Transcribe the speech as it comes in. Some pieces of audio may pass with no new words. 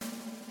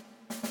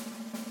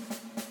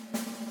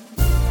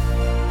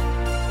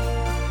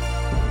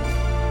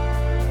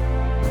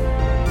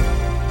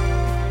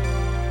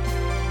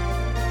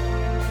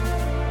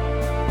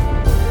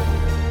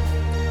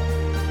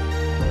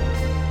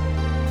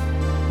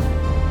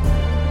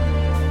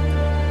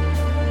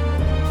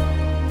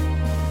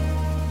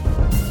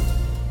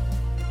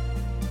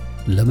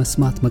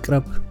ለመስማት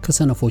መቅረብ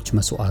ከሰነፎች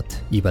መስዋዕት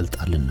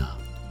ይበልጣልና።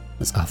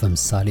 መጽሐፈ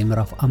ምሳሌ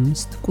ምዕራፍ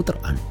 5 ቁጥር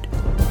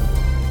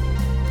 1።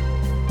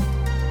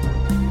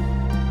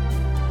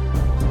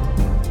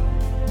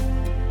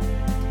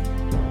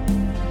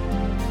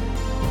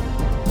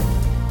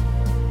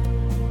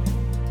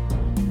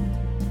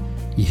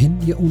 ይህን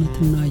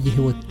የእውነትና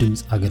የሕይወት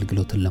ድምጽ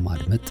አገልግሎትን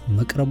ለማድመጥ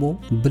መቅረቦ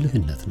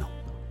ብልህነት ነው።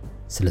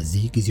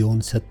 ስለዚህ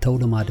ጊዜውን ሰጥተው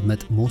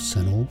ለማድመጥ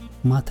መወሰኖ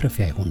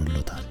ማትረፊያ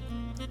ይሆንልዎታል።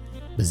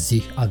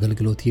 በዚህ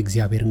አገልግሎት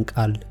የእግዚአብሔርን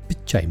ቃል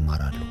ብቻ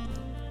ይማራሉ።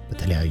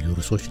 በተለያዩ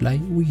ርዕሶች ላይ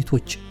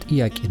ውይይቶች፣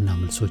 ጥያቄና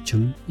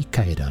መልሶችም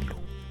ይካሄዳሉ።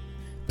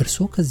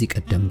 እርስዎ ከዚህ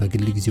ቀደም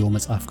በግል ጊዜው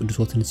መጽሐፍ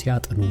ቅዱሶትን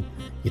ሲያጠኑ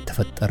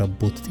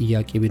የተፈጠረቦት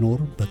ጥያቄ ቢኖር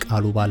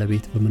በቃሉ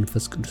ባለቤት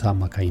በመንፈስ ቅዱስ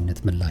አማካኝነት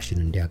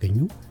ምላሽን እንዲያገኙ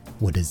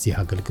ወደዚህ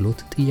አገልግሎት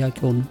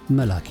ጥያቄውን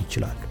መላክ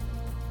ይችላሉ።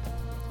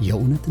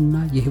 የእውነትና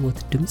የሕይወት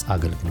ድምጽ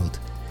አገልግሎት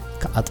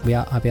ከአጥቢያ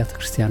አብያተ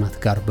ክርስቲያናት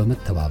ጋር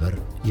በመተባበር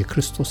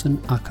የክርስቶስን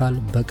አካል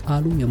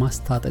በቃሉ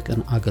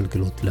የማስታጠቅን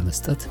አገልግሎት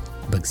ለመስጠት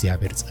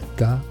በእግዚአብሔር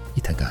ጸጋ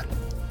ይተጋል።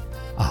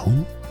 አሁን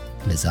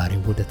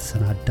ለዛሬው ወደ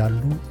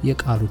ተሰናዳሉ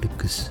የቃሉ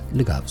ድግስ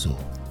ልጋብዞ።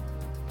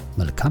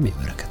 መልካም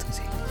የበረከት ጊዜ።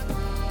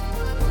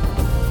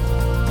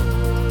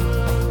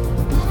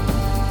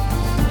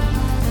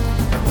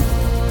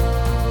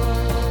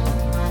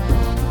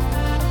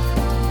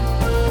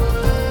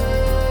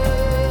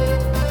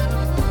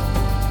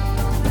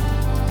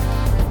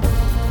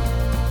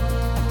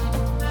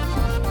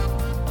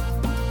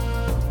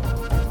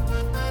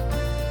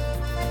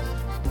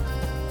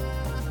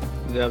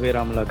 እግዚአብሔር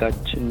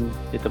አምላካችን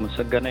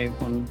የተመሰገነ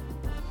ይሁን።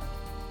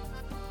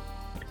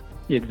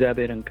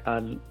 የእግዚአብሔርን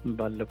ቃል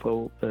ባለፈው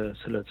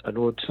ስለ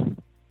ጸሎት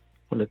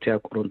ሁለተኛ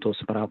ቆሮንቶስ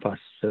ምዕራፍ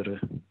 10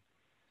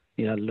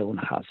 ያለውን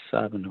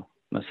ሐሳብ ነው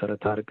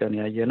መሰረት አድርገን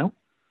ያየነው።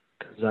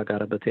 ከዛ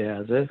ጋር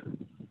በተያያዘ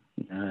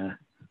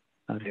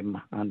ዛሬም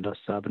አንድ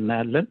ሐሳብ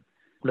እናያለን።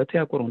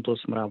 ሁለተኛ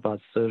ቆሮንቶስ ምዕራፍ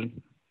 10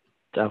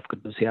 ጻፍ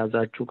ቅዱስ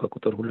ያዛችሁ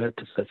ከቁጥር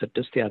 2 እስከ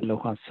 6 ያለው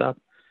ሐሳብ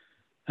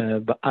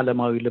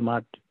በዓለማዊ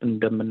ልማድ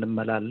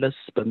እንደምንመላለስ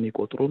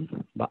በሚቆጥሩን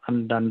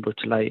በአንዳንዶች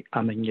ላይ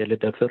አመኘ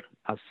ልደፍር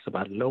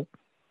አስባለሁ።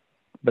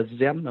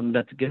 በዚያም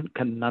እምነት ግን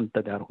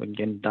ከእናንተ ጋር ሆኜ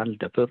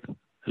እንዳልደፍር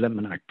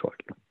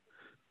እለምናችኋለሁ።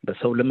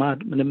 በሰው ልማድ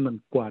ምንም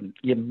እንኳን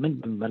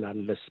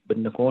የምንመላለስ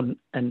ብንሆን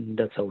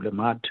እንደ ሰው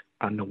ልማድ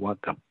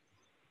አንዋጋም።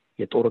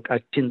 የጦር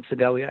ዕቃችን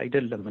ሥጋዊ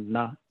አይደለምና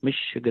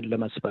ምሽግን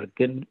ለመስበር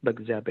ግን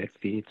በእግዚአብሔር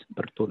ፊት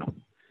ብርቱ ነው።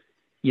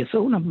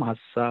 የሰውንም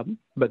ሐሳብ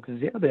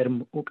በእግዚአብሔርም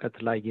ዕውቀት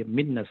ላይ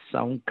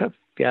የሚነሳውን ከፍ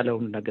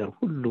ያለውን ነገር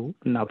ሁሉ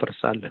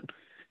እናፈርሳለን።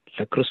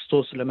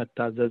 ለክርስቶስ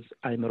ለመታዘዝ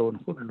አእምሮን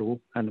ሁሉ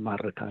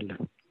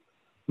እንማርካለን።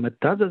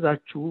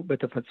 መታዘዛችሁ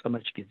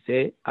በተፈጸመች ጊዜ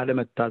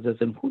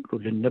አለመታዘዝን ሁሉ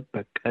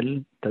ልንበቀል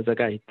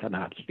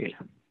ተዘጋጅተናል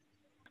ይላል።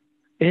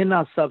 ይህን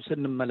ሐሳብ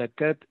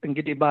ስንመለከት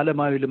እንግዲህ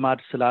በዓለማዊ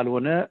ልማድ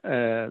ስላልሆነ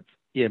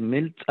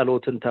የሚል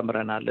ጸሎትን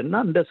ተምረናል እና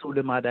እንደ ሰው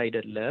ልማድ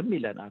አይደለም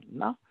ይለናል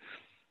እና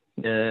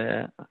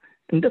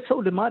እንደ ሰው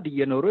ልማድ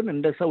እየኖርን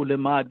እንደ ሰው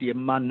ልማድ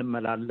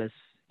የማንመላለስ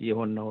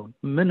የሆነው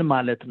ምን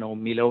ማለት ነው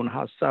የሚለውን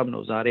ሐሳብ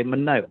ነው ዛሬ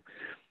የምናየው።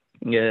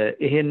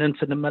 ይሄንን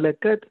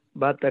ስንመለከት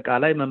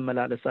በአጠቃላይ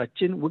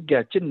መመላለሳችን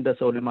ውጊያችን እንደ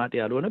ሰው ልማድ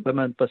ያልሆነ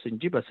በመንፈስ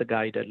እንጂ በስጋ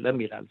አይደለም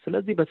ይላል።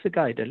 ስለዚህ በስጋ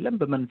አይደለም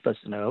በመንፈስ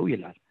ነው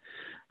ይላል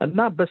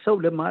እና በሰው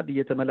ልማድ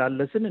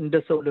እየተመላለስን እንደ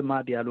ሰው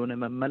ልማድ ያልሆነ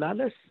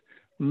መመላለስ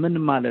ምን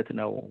ማለት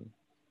ነው?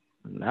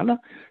 እና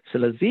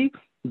ስለዚህ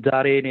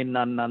ዛሬ እኔና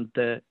እናንተ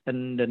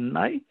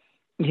እንድናይ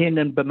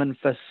ይሄንን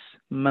በመንፈስ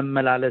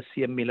መመላለስ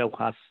የሚለው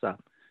ሐሳብ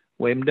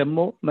ወይም ደግሞ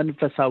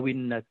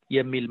መንፈሳዊነት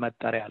የሚል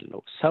መጠሪያ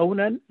አለው።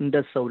 ሰውነን እንደ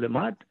ሰው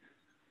ልማድ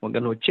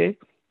ወገኖቼ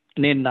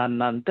እኔና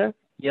እናንተ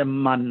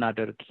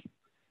የማናደርግ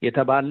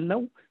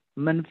የተባልነው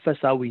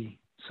መንፈሳዊ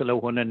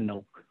ስለሆነን ነው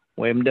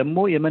ወይም ደግሞ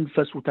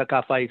የመንፈሱ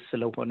ተካፋይ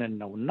ስለሆነን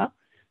ነውና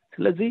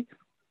ስለዚህ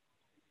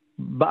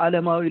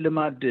በዓለማዊ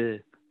ልማድ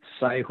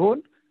ሳይሆን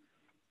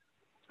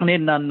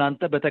እኔና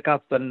እናንተ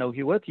በተካፈልነው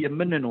ሕይወት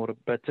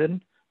የምንኖርበትን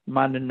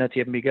ማንነት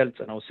የሚገልጽ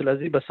ነው።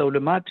 ስለዚህ በሰው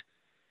ልማድ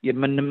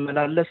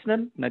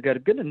የምንመላለስነን ነገር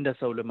ግን እንደ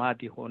ሰው ልማድ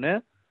የሆነ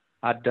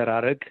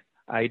አደራረግ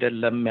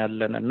አይደለም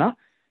ያለንና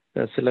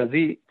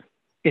ስለዚህ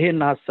ይሄን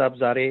ሐሳብ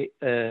ዛሬ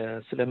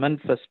ስለ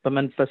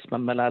በመንፈስ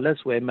መመላለስ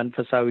ወይም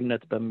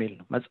መንፈሳዊነት በሚል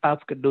ነው። መጽሐፍ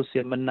ቅዱስ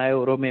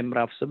የምናየው ሮሜ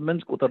ምዕራፍ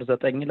 8 ቁጥር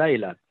 9 ላይ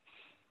ይላል፣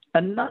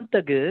 እናንተ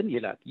ግን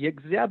ይላል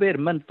የእግዚአብሔር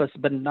መንፈስ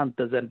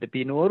በእናንተ ዘንድ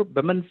ቢኖር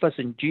በመንፈስ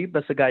እንጂ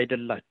በስጋ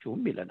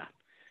አይደላችሁም ይለናል።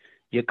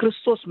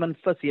 የክርስቶስ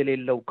መንፈስ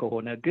የሌለው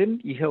ከሆነ ግን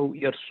ይኸው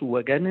የእርሱ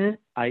ወገን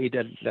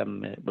አይደለም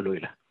ብሎ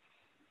ይላል።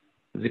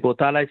 እዚህ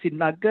ቦታ ላይ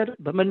ሲናገር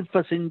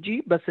በመንፈስ እንጂ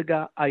በስጋ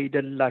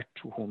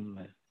አይደላችሁም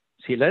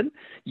ሲለን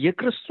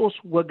የክርስቶስ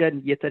ወገን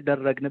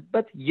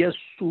የተደረግንበት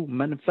የእሱ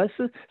መንፈስ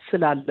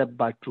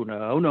ስላለባችሁ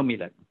ነው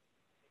የሚለን።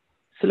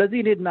 ስለዚህ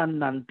እኔና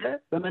እናንተ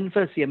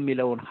በመንፈስ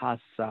የሚለውን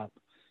ሐሳብ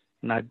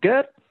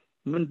ነገር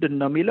ምንድን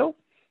ነው የሚለው?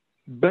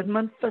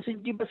 በመንፈስ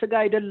እንጂ በስጋ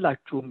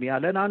አይደላችሁም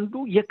ያለን አንዱ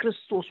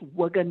የክርስቶስ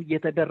ወገን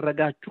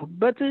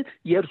የተደረጋችሁበት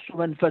የእርሱ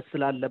መንፈስ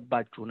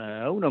ስላለባችሁ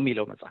ነው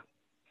የሚለው መጽሐፍ።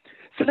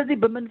 ስለዚህ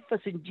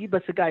በመንፈስ እንጂ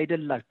በስጋ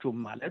አይደላችሁም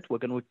ማለት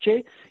ወገኖቼ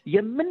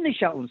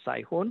የምንሻውን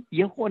ሳይሆን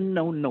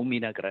የሆነውን ነው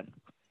የሚነግረን።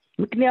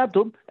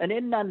 ምክንያቱም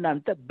እኔና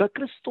እናንተ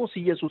በክርስቶስ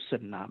ኢየሱስ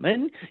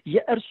ስናምን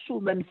የእርሱ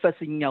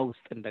መንፈስኛ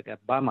ውስጥ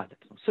እንደገባ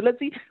ማለት ነው።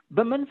 ስለዚህ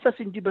በመንፈስ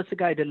እንጂ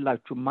በስጋ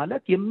አይደላችሁም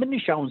ማለት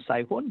የምንሻውን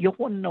ሳይሆን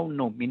የሆነውን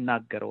ነው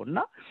የሚናገረውና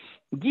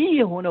ይህ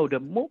የሆነው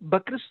ደግሞ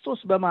በክርስቶስ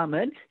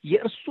በማመን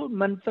የእርሱ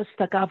መንፈስ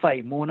ተካፋይ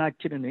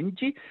መሆናችንን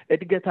እንጂ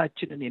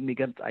እድገታችንን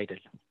የሚገልጽ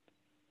አይደለም።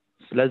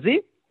 ስለዚህ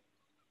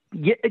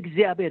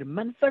የእግዚአብሔር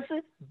መንፈስ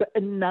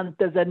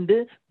በእናንተ ዘንድ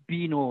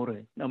ቢኖር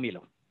ነው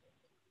የሚለው።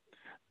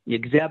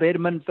 የእግዚአብሔር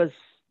መንፈስ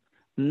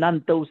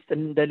እናንተ ውስጥ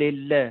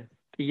እንደሌለ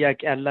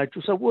ጥያቄ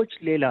ያላችሁ ሰዎች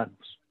ሌላ ነው።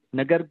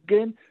 ነገር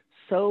ግን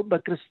ሰው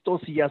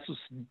በክርስቶስ ኢየሱስ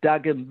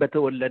ዳግም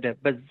በተወለደ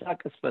በዛ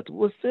ቅጽበት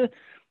ውስጥ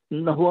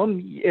እነሆም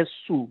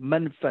የእሱ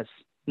መንፈስ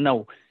ነው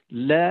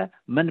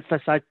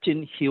ለመንፈሳችን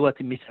ሕይወት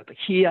የሚሰጥ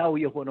ሕያው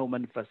የሆነው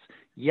መንፈስ።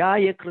 ያ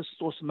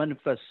የክርስቶስ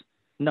መንፈስ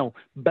ነው።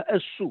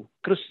 በእሱ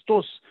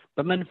ክርስቶስ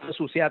በመንፈሱ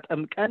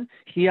ሲያጠምቀን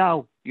ሕያው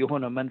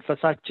የሆነ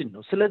መንፈሳችን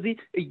ነው። ስለዚህ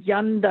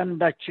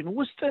እያንዳንዳችን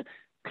ውስጥ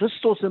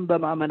ክርስቶስን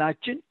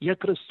በማመናችን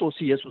የክርስቶስ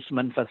ኢየሱስ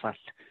መንፈስ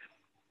አለ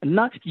እና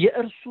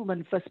የእርሱ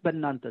መንፈስ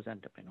በእናንተ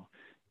ዘንድ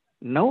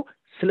ነው።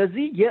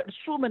 ስለዚህ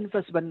የእርሱ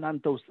መንፈስ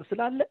በእናንተ ውስጥ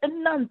ስላለ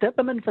እናንተ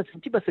በመንፈስ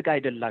እንጂ በስጋ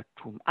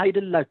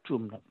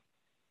አይደላችሁም ነው።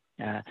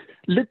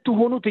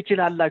 ልትሆኑ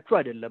ትችላላችሁ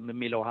አይደለም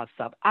የሚለው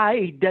ሐሳብ፣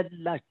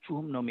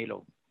 አይደላችሁም ነው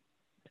የሚለው።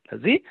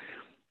 ስለዚህ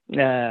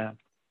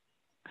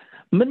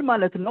ምን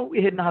ማለት ነው?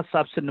 ይሄን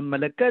ሐሳብ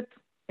ስንመለከት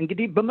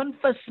እንግዲህ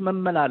በመንፈስ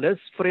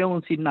መመላለስ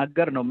ፍሬውን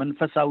ሲናገር ነው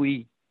መንፈሳዊ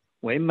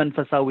ወይም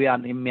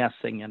መንፈሳዊያን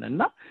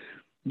የሚያሰኘንና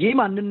ይህ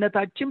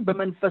ማንነታችን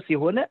በመንፈስ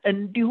የሆነ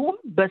እንዲሁም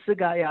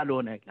በስጋ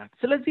ያልሆነ ይላል።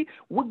 ስለዚህ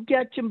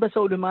ውጊያችን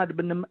በሰው ልማድ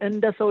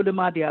እንደ ሰው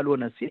ልማድ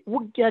ያልሆነ ሲል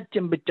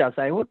ውጊያችን ብቻ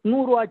ሳይሆን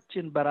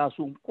ኑሯችን በራሱ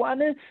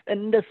እንኳን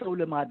እንደ ሰው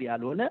ልማድ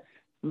ያልሆነ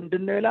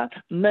ምንድነው ይላል?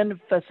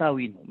 መንፈሳዊ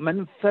ነው።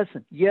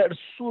 መንፈስን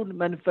የእርሱን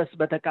መንፈስ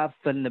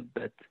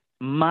በተካፈልንበት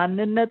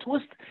ማንነት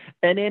ውስጥ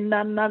እኔና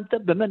እናንተ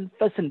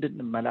በመንፈስ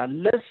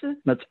እንድንመላለስ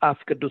መጽሐፍ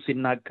ቅዱስ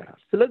ይናገራል።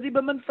 ስለዚህ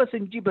በመንፈስ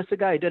እንጂ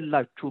በስጋ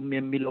አይደላችሁም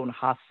የሚለውን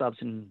ሐሳብ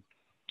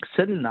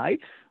ስናይ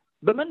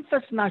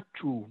በመንፈስ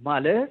ናችሁ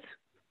ማለት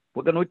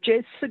ወገኖቼ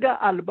ስጋ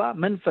አልባ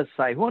መንፈስ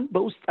ሳይሆን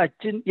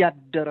በውስጣችን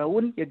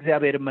ያደረውን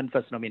የእግዚአብሔር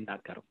መንፈስ ነው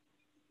የሚናገረው።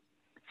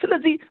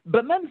 ስለዚህ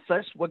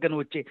በመንፈስ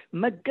ወገኖቼ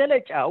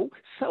መገለጫው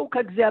ሰው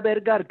ከእግዚአብሔር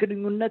ጋር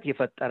ግንኙነት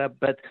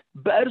የፈጠረበት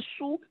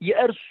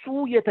የእርሱ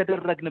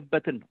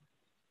የተደረግንበትን ነው።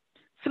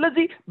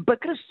 ስለዚህ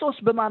በክርስቶስ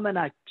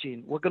በማመናችን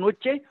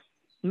ወገኖቼ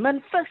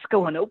መንፈስ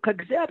ከሆነው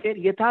ከእግዚአብሔር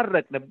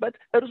የታረቅንበት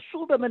እርሱ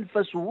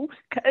በመንፈሱ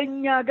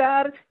ከእኛ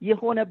ጋር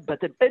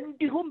የሆነበትን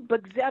እንዲሁም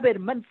በእግዚአብሔር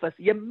መንፈስ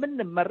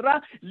የምንመራ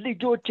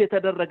ልጆች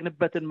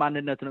የተደረግንበትን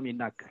ማንነት ነው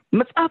የሚናገር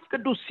መጽሐፍ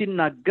ቅዱስ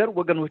ሲናገር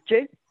ወገኖቼ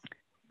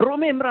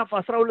ሮሜ ምዕራፍ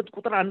 12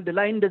 ቁጥር 1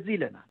 ላይ እንደዚህ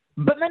ይለናል፣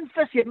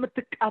 በመንፈስ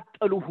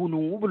የምትቃጠሉ ሁኑ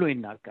ብሎ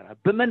ይናገራል።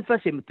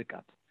 በመንፈስ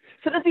የምትቃጠሉ።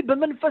 ስለዚህ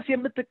በመንፈስ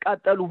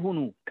የምትቃጠሉ ሁኑ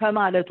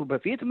ከማለቱ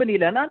በፊት ምን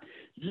ይለናል?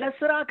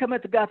 ለሥራ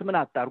ከመትጋት ምን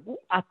አታርጉ፣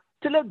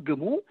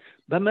 አትለግሙ፣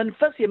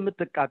 በመንፈስ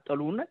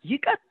የምትቃጠሉና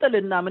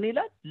ይቀጥልና ምን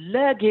ይላል?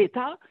 ለጌታ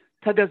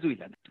ተገዙ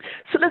ይለናል።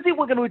 ስለዚህ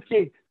ወገኖቼ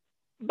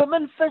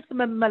በመንፈስ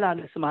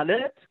መመላለስ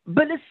ማለት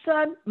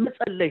በልሳን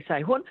መጸለይ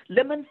ሳይሆን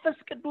ለመንፈስ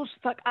ቅዱስ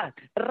ፈቃድ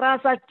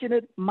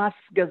ራሳችንን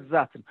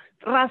ማስገዛት ነው።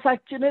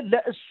 ራሳችንን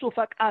ለእሱ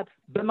ፈቃድ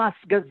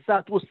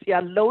በማስገዛት ውስጥ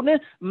ያለውን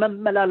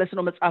መመላለስ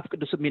ነው መጽሐፍ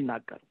ቅዱስ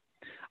የሚናገር።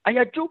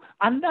 አያችሁ፣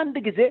 አንዳንድ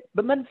ጊዜ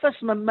በመንፈስ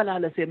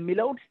መመላለስ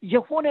የሚለውን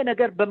የሆነ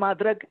ነገር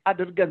በማድረግ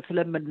አድርገን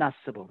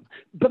ስለምናስበው ነው።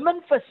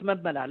 በመንፈስ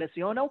መመላለስ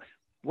የሆነው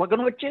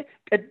ወገኖቼ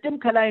ቅድም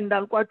ከላይ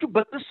እንዳልኳችሁ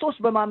በክርስቶስ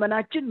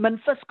በማመናችን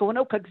መንፈስ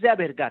ከሆነው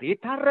ከእግዚአብሔር ጋር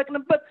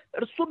የታረቅንበት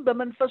እርሱም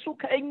በመንፈሱ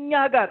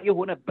ከእኛ ጋር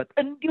የሆነበት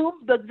እንዲሁም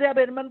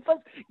በእግዚአብሔር መንፈስ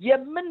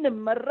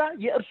የምንመራ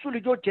የእርሱ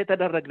ልጆች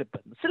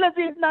የተደረግንበት ነው።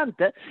 ስለዚህ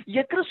እናንተ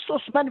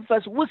የክርስቶስ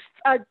መንፈስ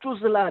ውስጣችሁ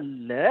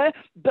ስላለ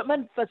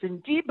በመንፈስ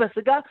እንጂ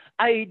በስጋ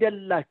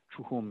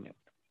አይደላችሁም።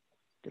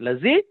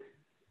 ስለዚህ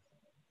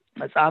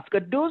መጽሐፍ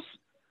ቅዱስ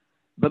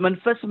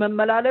በመንፈስ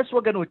መመላለስ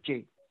ወገኖቼ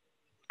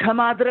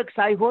ከማድረግ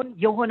ሳይሆን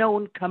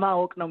የሆነውን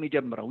ከማወቅ ነው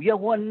የሚጀምረው።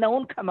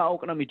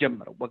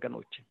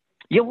 ወገኖች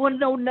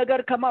የሆነውን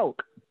ነገር ከማወቅ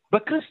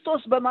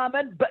በክርስቶስ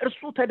በማመን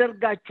በእርሱ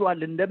ተደርጋችኋል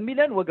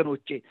እንደሚለን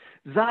ወገኖቼ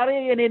ዛሬ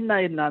የኔና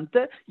የናንተ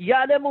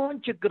ያለመሆን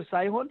ችግር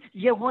ሳይሆን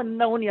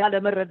የሆነውን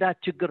ያለመረዳት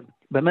ችግር ነው።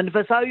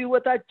 በመንፈሳዊ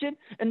ሕይወታችን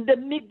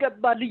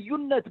እንደሚገባ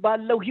ልዩነት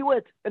ባለው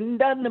ሕይወት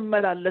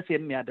እንዳንመላለስ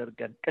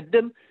የሚያደርገን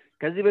ቅድም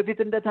ከዚህ በፊት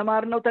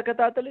እንደተማርነው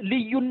ተከታተል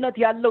ልዩነት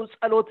ያለው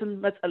ጸሎትን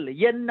መጸለይ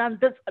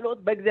የእናንተ ጸሎት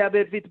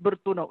በእግዚአብሔር ፊት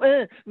ብርቱ ነው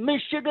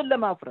ምሽግን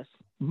ለማፍረስ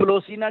ብሎ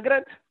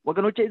ሲነግረን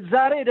ወገኖቼ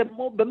ዛሬ ደግሞ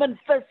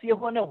በመንፈስ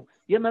የሆነው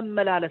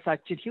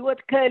የመመላለሳችን ሕይወት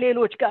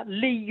ከሌሎች ጋር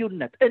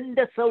ልዩነት እንደ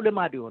ሰው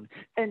ልማድ ይሆን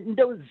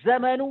እንደው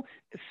ዘመኑ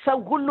ሰው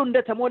ሁሉ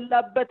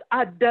እንደተሞላበት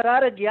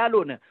አደራረግ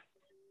ያልሆነ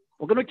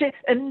ወገኖቼ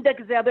እንደ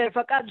እግዚአብሔር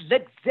ፈቃድ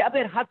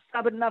ለእግዚአብሔር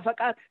ሐሳብና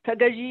ፈቃድ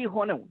ተገዢ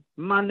ሆነው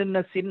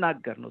ማንነት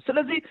ሲናገር ነው።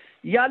 ስለዚህ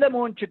ያለ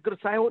መሆን ችግር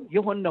ሳይሆን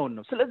የሆነውን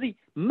ነው። ስለዚህ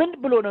ምን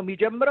ብሎ ነው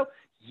የሚጀምረው?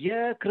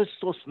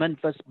 የክርስቶስ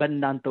መንፈስ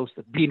በእናንተ ውስጥ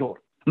ቢኖር።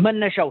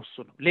 መነሻው እሱ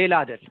ነው፣ ሌላ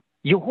አይደለም።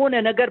 የሆነ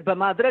ነገር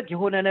በማድረግ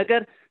የሆነ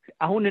ነገር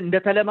አሁን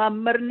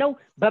እንደተለማመርነው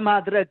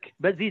በማድረግ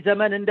በዚህ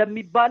ዘመን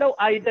እንደሚባለው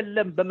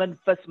አይደለም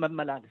በመንፈስ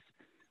መመላለስ።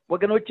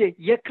 ወገኖቼ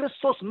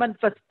የክርስቶስ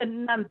መንፈስ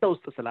እናንተ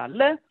ውስጥ ስላለ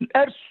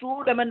እርሱ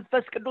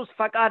ለመንፈስ ቅዱስ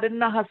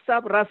ፈቃድና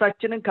ሐሳብ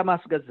ራሳችንን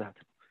ከማስገዛት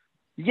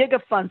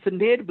እየገፋን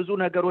ስንሄድ ብዙ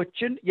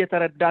ነገሮችን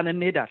የተረዳን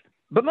እንሄዳለን።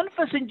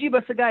 በመንፈስ እንጂ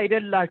በስጋ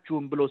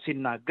አይደላችሁም ብሎ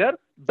ሲናገር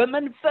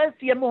በመንፈስ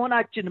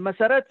የመሆናችን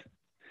መሰረት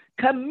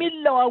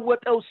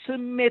ከሚለዋወጠው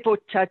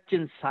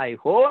ስሜቶቻችን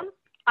ሳይሆን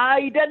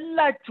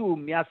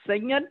አይደላችሁም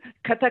ያሰኘን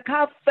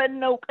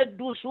ከተካፈልነው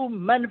ቅዱሱ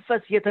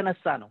መንፈስ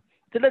የተነሳ ነው።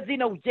 ስለዚህ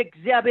ነው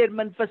የእግዚአብሔር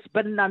መንፈስ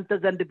በእናንተ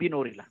ዘንድ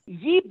ቢኖር ይላል።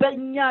 ይህ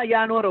በእኛ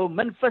ያኖረው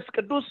መንፈስ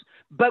ቅዱስ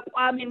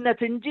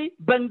በቋሚነት እንጂ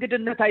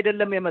በእንግድነት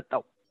አይደለም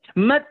የመጣው።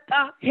 መጣ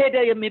ሄደ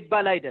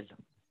የሚባል አይደለም።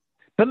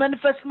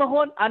 በመንፈስ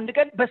መሆን አንድ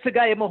ቀን በስጋ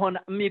የመሆን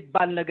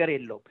የሚባል ነገር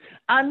የለውም።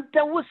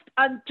 አንተ ውስጥ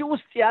አንቺ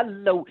ውስጥ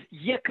ያለው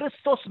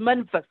የክርስቶስ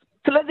መንፈስ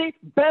ስለዚህ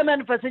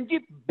በመንፈስ እንጂ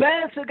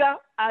በስጋ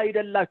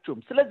አይደላችሁም።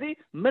 ስለዚህ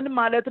ምን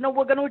ማለት ነው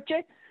ወገኖቼ?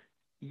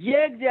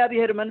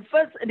 የእግዚአብሔር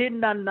መንፈስ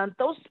እኔና እናንተ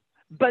ውስጥ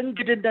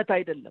በእንግድነት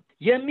አይደለም፣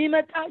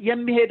 የሚመጣ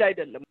የሚሄድ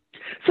አይደለም።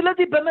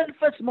 ስለዚህ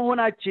በመንፈስ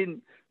መሆናችን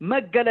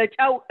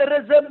መገለጫው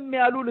ረዘም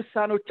ያሉ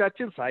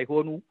ልሳኖቻችን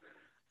ሳይሆኑ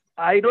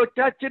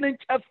አይኖቻችንን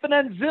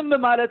ጨፍነን ዝም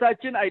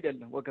ማለታችን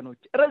አይደለም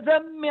ወገኖች።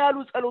 ረዘም ያሉ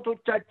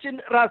ጸሎቶቻችን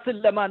ራስን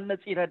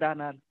ለማነጽ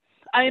ይረዳናል።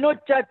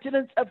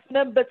 አይኖቻችንን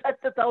ጨፍነን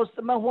በጸጥታ ውስጥ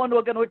መሆን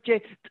ወገኖቼ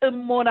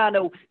ጥሞና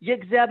ነው።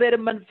 የእግዚአብሔር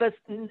መንፈስ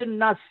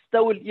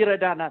እንድናስተውል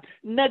ይረዳናል።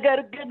 ነገር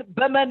ግን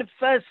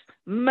በመንፈስ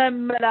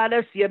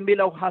መመላለስ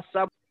የሚለው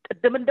ሐሳብ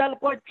ቅድም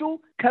እንዳልኳችሁ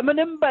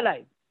ከምንም በላይ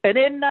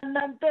እኔና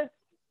እናንተ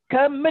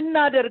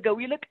ከምናደርገው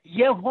ይልቅ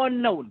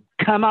የሆነውን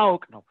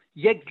ከማወቅ ነው።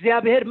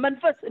 የእግዚአብሔር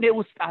መንፈስ እኔ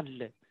ውስጥ አለ።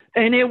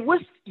 እኔ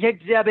ውስጥ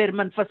የእግዚአብሔር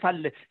መንፈስ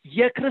አለ።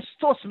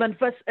 የክርስቶስ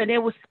መንፈስ እኔ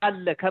ውስጥ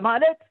አለ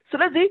ከማለት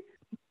ስለዚህ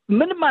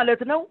ምን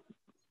ማለት ነው?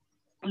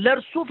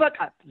 ለእርሱ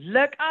ፈቃድ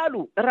ለቃሉ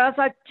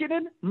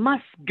ራሳችንን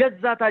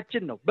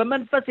ማስገዛታችን ነው።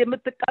 በመንፈስ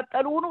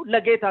የምትቃጠሉ ሁኑ፣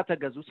 ለጌታ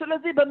ተገዙ።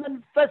 ስለዚህ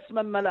በመንፈስ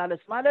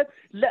መመላለስ ማለት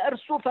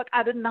ለእርሱ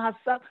ፈቃድና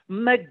ሐሳብ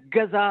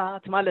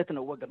መገዛት ማለት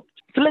ነው ወገኖች።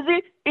 ስለዚህ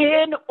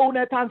ይሄን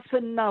እውነታን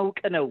ስናውቅ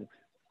ነው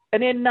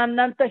እኔና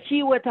እናንተ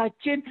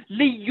ህይወታችን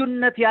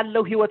ልዩነት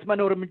ያለው ህይወት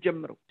መኖር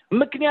የምንጀምረው።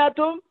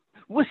 ምክንያቱም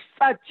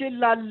ውስጣችን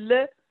ላለ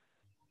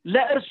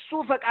ለእርሱ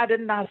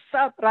ፈቃድና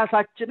ሐሳብ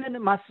ራሳችንን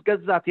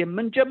ማስገዛት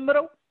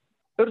የምንጀምረው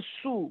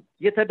እርሱ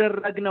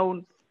የተደረግነውን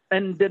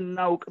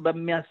እንድናውቅ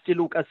በሚያስችል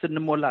ዕውቀት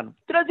ስንሞላ ነው።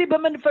 ስለዚህ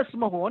በመንፈስ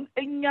መሆን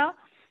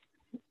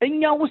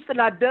እኛ ውስጥ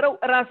ላደረው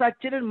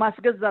ራሳችንን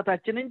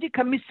ማስገዛታችን እንጂ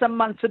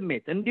ከሚሰማን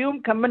ስሜት እንዲሁም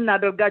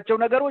ከምናደርጋቸው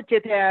ነገሮች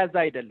የተያያዘ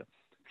አይደለም።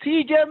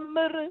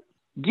 ሲጀምር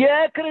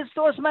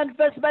የክርስቶስ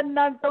መንፈስ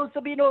በእናንተ ውስጥ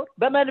ቢኖር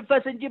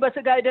በመንፈስ እንጂ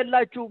በስጋ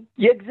አይደላችሁም።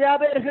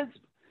 የእግዚአብሔር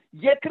ሕዝብ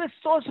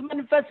የክርስቶስ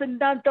መንፈስ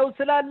እናንተ ውስጥ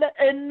ስላለ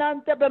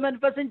እናንተ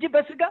በመንፈስ እንጂ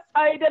በስጋ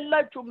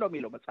አይደላችሁም ነው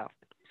የሚለው መጽሐፍ።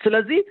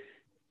 ስለዚህ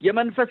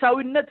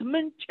የመንፈሳዊነት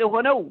ምንጭ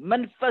የሆነው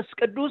መንፈስ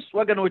ቅዱስ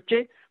ወገኖቼ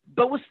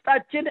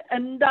በውስጣችን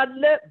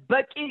እንዳለ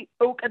በቂ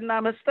ዕውቅና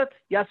መስጠት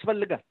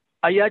ያስፈልጋል።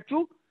 አያችሁ፣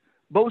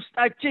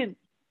 በውስጣችን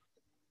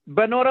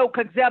በኖረው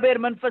ከእግዚአብሔር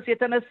መንፈስ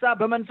የተነሳ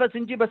በመንፈስ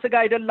እንጂ በስጋ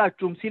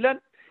አይደላችሁም ሲለን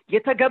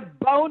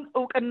የተገባውን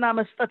ዕውቅና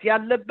መስጠት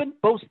ያለብን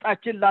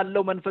በውስጣችን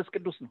ላለው መንፈስ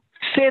ቅዱስ ነው።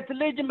 ሴት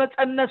ልጅ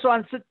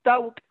መጸነሷን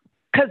ስታውቅ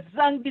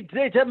ከዛን ጊዜ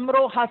ጀምሮ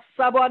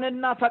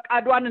ሐሳቧንና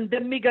ፈቃዷን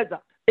እንደሚገዛ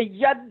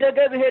እያደገ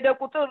በሄደ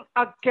ቁጥር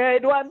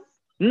አካሄዷን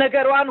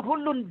ነገሯን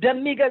ሁሉ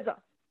እንደሚገዛ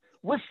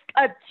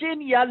ውስጣችን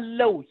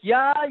ያለው ያ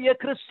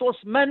የክርስቶስ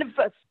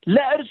መንፈስ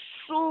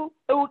ለእርሱ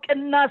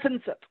ዕውቅና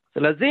ስንሰጥ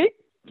ስለዚህ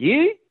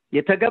ይህ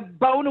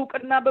የተገባውን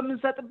ዕውቅና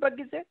በምንሰጥበት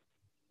ጊዜ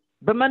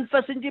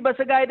በመንፈስ እንጂ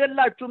በስጋ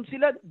አይደላችሁም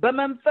ሲለን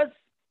በመንፈስ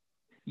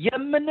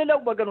የምንለው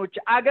ወገኖች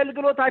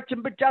አገልግሎታችን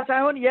ብቻ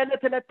ሳይሆን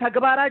የዕለት ዕለት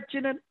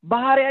ተግባራችንን፣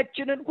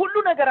 ባህሪያችንን፣ ሁሉ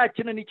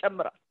ነገራችንን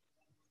ይጨምራል።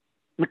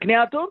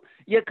 ምክንያቱም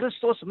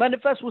የክርስቶስ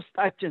መንፈስ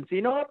ውስጣችን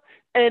ሲኖር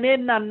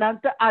እኔና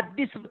እናንተ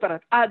አዲስ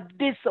ፍጥረት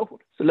አዲስ ሰው።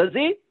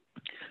 ስለዚህ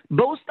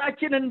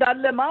በውስጣችን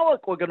እንዳለ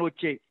ማወቅ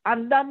ወገኖቼ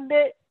አንዳንዴ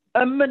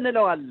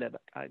እምንለው አለ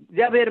በቃ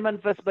እግዚአብሔር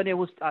መንፈስ በእኔ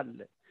ውስጥ አለ።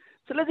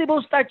 ስለዚህ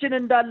በውስጣችን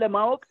እንዳለ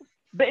ማወቅ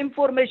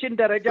በኢንፎርሜሽን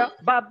ደረጃ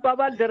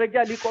በአባባል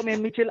ደረጃ ሊቆም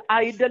የሚችል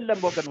አይደለም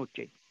ወገኖቼ።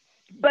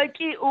 በቂ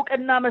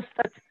ዕውቅና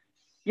መስጠት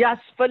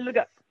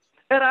ያስፈልጋል።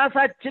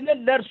 ራሳችንን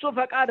ለእርሱ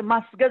ፈቃድ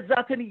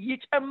ማስገዛትን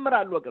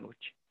ይጨምራል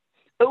ወገኖች።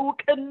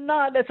 ዕውቅና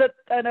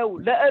ለሰጠነው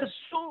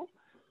ለእርሱ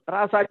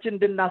ራሳችን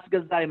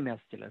እንድናስገዛ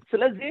የሚያስችለን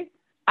ስለዚህ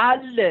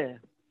አለ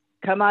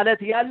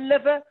ከማለት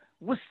ያለፈ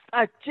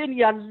ውስጣችን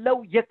ያለው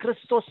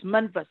የክርስቶስ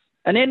መንፈስ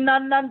እኔና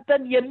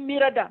እናንተን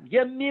የሚረዳን፣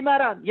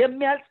 የሚመራን፣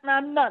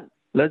 የሚያጽናናን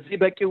ለዚህ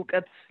በቂ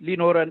ዕውቀት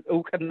ሊኖረን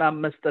ዕውቅና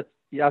መስጠት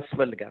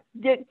ያስፈልጋል።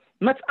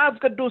 መጽሐፍ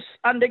ቅዱስ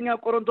አንደኛ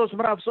ቆሮንቶስ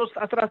ምዕራፍ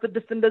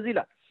 3:16 እንደዚህ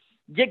ይላል፣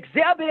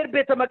 የእግዚአብሔር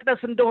ቤተ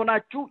መቅደስ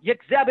እንደሆናችሁ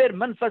የእግዚአብሔር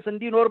መንፈስ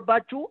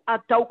እንዲኖርባችሁ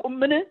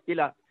አታውቁምን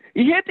ይላል።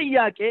 ይሄ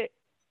ጥያቄ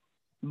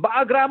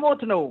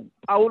በአግራሞት ነው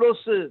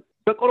ጳውሎስ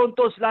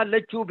በቆሮንቶስ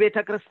ላለችው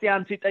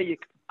ቤተክርስቲያን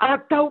ሲጠይቅ።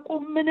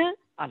 አታውቁምን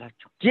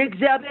አላቸው።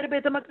 የእግዚአብሔር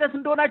ቤተ መቅደስ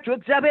እንደሆናችሁ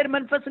እግዚአብሔር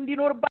መንፈስ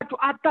እንዲኖርባችሁ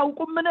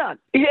አታውቁምን አለ።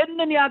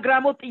 ይሄንን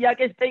የአግራሞት ጥያቄ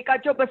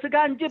ሲጠይቃቸው በስጋ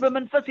እንጂ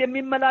በመንፈስ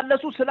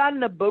የሚመላለሱ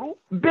ስላልነበሩ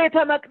ቤተ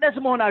መቅደስ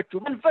መሆናችሁ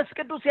መንፈስ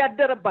ቅዱስ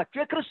ያደረባችሁ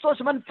የክርስቶስ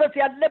መንፈስ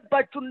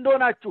ያለባችሁ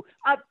እንደሆናችሁ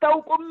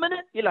አታውቁምን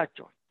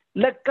ይላቸዋል።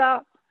 ለካ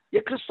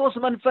የክርስቶስ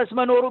መንፈስ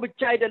መኖሩ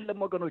ብቻ አይደለም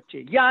ወገኖቼ፣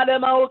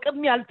 ያለማወቅም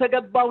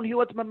ያልተገባውን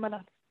ህይወት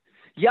መመላለስ፣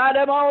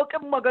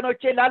 ያለማወቅም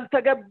ወገኖቼ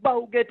ላልተገባው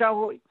ጌታ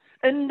ሆይ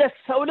እንደ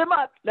ሰው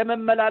ልማድ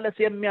ለመመላለስ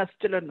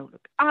የሚያስችለን ነው።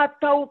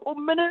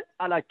 አታውቁምን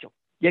አላቸው።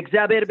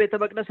 የእግዚአብሔር ቤተ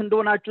መቅደስ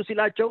እንደሆናችሁ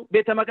ሲላቸው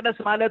ቤተ መቅደስ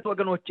ማለት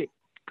ወገኖቼ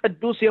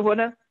ቅዱስ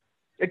የሆነ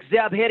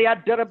እግዚአብሔር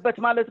ያደረበት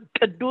ማለት ነው።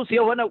 ቅዱስ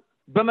የሆነው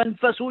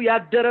በመንፈሱ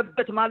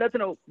ያደረበት ማለት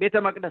ነው ቤተ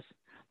መቅደስ።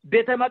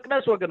 ቤተ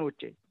መቅደስ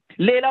ወገኖቼ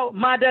ሌላው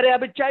ማደሪያ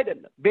ብቻ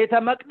አይደለም። ቤተ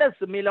መቅደስ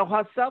የሚለው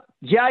ሐሳብ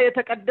ያ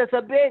የተቀደሰ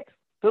ቤት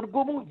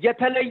ትርጉሙ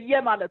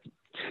የተለየ ማለት ነው።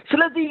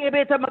 ስለዚህ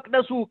የቤተ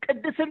መቅደሱ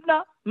ቅድስና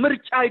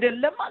ምርጫ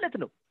አይደለም ማለት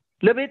ነው።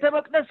 ለቤተ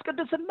መቅደስ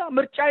ቅድስና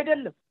ምርጫ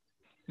አይደለም፣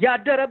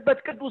 ያደረበት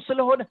ቅዱስ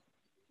ስለሆነ።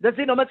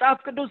 ለዚህ ነው መጽሐፍ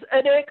ቅዱስ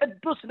እኔ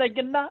ቅዱስ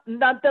ነኝና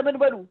እናንተ ምን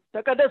በሉ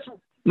ተቀደሱ።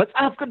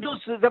 መጽሐፍ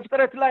ቅዱስ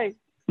ዘፍጥረት ላይ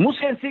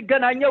ሙሴን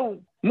ሲገናኘው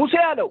ሙሴ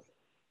አለው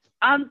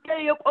አንተ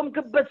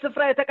የቆምክበት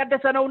ስፍራ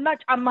የተቀደሰ ነውና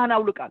ጫማህን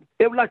አውልቃል።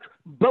 ይብላችሁ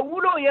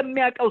በውሎ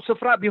የሚያቀው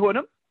ስፍራ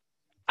ቢሆንም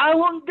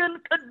አሁን ግን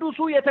ቅዱሱ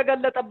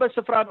የተገለጠበት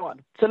ስፍራ ነው አለ።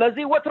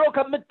 ስለዚህ ወትሮ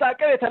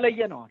ከምታቀው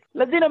የተለየ ነው አለ።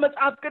 ለዚህ ነው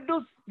መጽሐፍ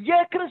ቅዱስ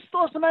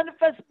የክርስቶስ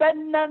መንፈስ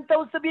በእናንተ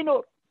ውስጥ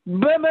ቢኖር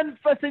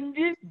በመንፈስ እንጂ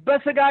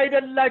በስጋ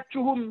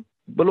አይደላችሁም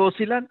ብሎ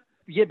ሲለን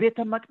የቤተ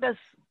መቅደስ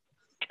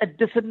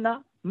ቅድስና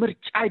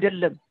ምርጫ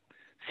አይደለም፣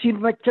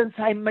 ሲመቸን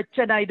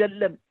ሳይመቸን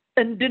አይደለም፣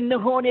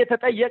 እንድንሆን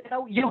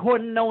የተጠየቅነው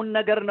የሆነውን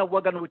ነገር ነው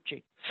ወገኖቼ።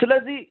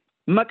 ስለዚህ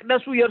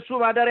መቅደሱ የእርሱ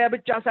ማደሪያ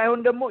ብቻ ሳይሆን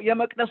ደግሞ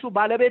የመቅደሱ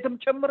ባለቤትም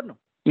ጭምር ነው።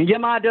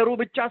 የማደሩ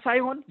ብቻ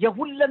ሳይሆን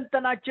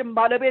የሁለንተናችን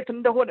ባለቤት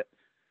እንደሆነ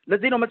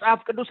ለዚህ ነው መጽሐፍ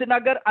ቅዱስ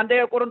ሲናገር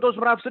አንደኛ ቆሮንቶስ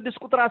ምዕራፍ 6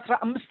 ቁጥር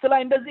 15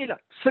 ላይ እንደዚህ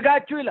ይላል፣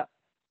 ስጋችሁ ይላል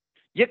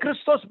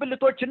የክርስቶስ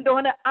ብልቶች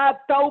እንደሆነ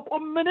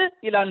አታውቁምን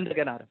ይላል።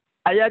 እንደገና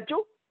አያችሁ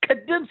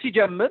ቅድም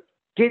ሲጀምር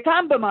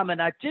ጌታን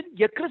በማመናችን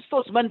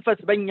የክርስቶስ መንፈስ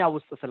በእኛ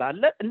ውስጥ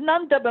ስላለ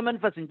እናንተ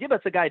በመንፈስ እንጂ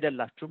በስጋ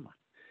አይደላችሁም።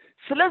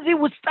 ስለዚህ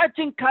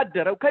ውስጣችን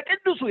ካደረው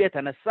ከቅዱሱ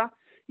የተነሳ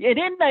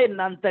የኔና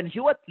የናንተን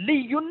ህይወት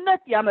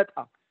ልዩነት ያመጣ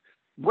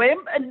ወይም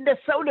እንደ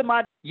ሰው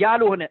ልማድ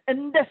ያልሆነ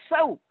እንደ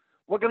ሰው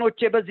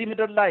ወገኖቼ በዚህ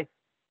ምድር ላይ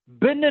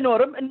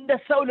ብንኖርም እንደ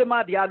ሰው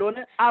ልማድ ያልሆነ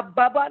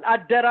አባባል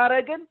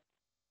አደራረግን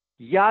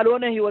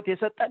ያልሆነ ህይወት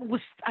የሰጠን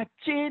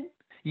ውስጣችን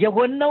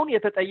የሆነውን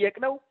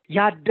የተጠየቅነው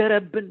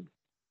ያደረብን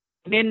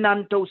እኔና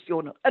አንተ ውስጥ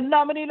የሆነው እና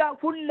ምን ይላል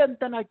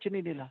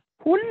ሁለንተናችንን ይላል።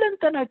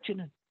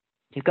 ሁለንተናችንን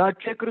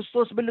የጋቸ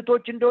ክርስቶስ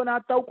ብልቶች እንደሆነ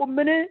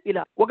አታውቁምን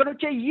ይላል።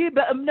 ወገኖቼ ይህ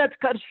በእምነት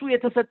ከእርሱ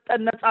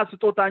የተሰጠን ነፃ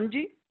ስጦታ እንጂ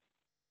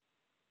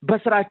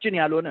በስራችን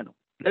ያልሆነ ነው።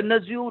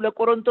 ለነዚሁ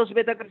ለቆሮንቶስ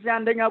ቤተክርስቲያን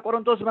አንደኛ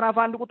ቆሮንቶስ ምዕራፍ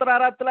 1 ቁጥር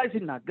 4 ላይ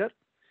ሲናገር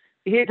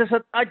ይሄ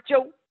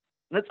የተሰጣቸው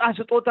ነፃ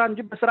ስጦታ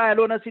እንጂ በስራ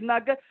ያልሆነ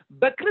ሲናገር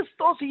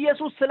በክርስቶስ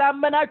ኢየሱስ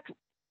ስላመናችሁ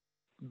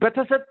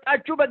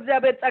በተሰጣችሁ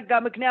በእግዚአብሔር ጸጋ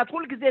ምክንያት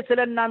ሁሉ ጊዜ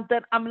ስለእናንተ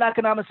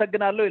አምላክን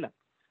አመሰግናለሁ ይላል።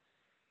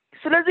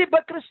 ስለዚህ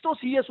በክርስቶስ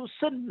ኢየሱስ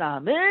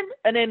ስናምን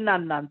እኔና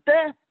እናንተ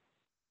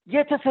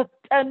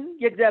የተሰጠን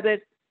የእግዚአብሔር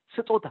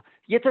ስጦታ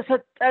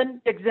የተሰጠን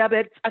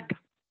የእግዚአብሔር ጸጋ።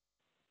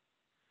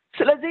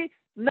 ስለዚህ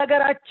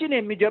ነገራችን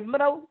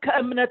የሚጀምረው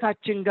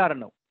ከእምነታችን ጋር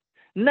ነው።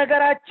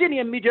 ነገራችን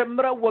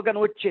የሚጀምረው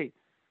ወገኖቼ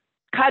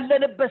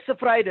ካለንበት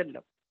ስፍራ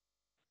አይደለም።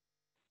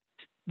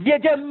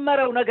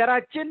 የጀመረው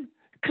ነገራችን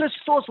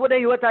ክርስቶስ ወደ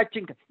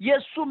ህይወታችን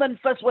የሱ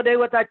መንፈስ ወደ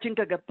ህይወታችን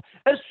ከገባ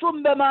እሱም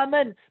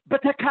በማመን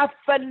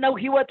በተካፈልነው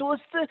ህይወት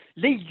ውስጥ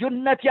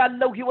ልዩነት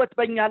ያለው ህይወት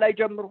በእኛ ላይ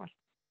ጀምሯል።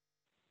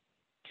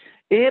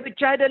 ይሄ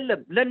ብቻ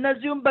አይደለም።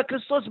 ለነዚህም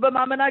በክርስቶስ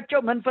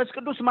በማመናቸው መንፈስ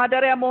ቅዱስ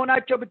ማደሪያ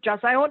መሆናቸው ብቻ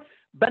ሳይሆን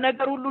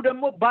በነገር ሁሉ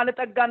ደግሞ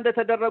ባለጠጋ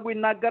እንደተደረጉ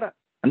ይናገራል።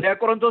 አንደኛ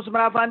ቆሮንቶስ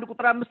ምዕራፍ 1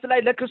 ቁጥር 5 ላይ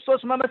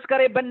ለክርስቶስ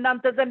መመስከሬ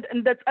በእናንተ ዘንድ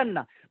እንደጸና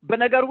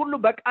በነገር ሁሉ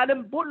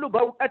በቃልም ሁሉ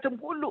በእውቀትም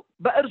ሁሉ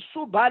በእርሱ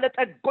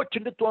ባለጠጎች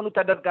እንድትሆኑ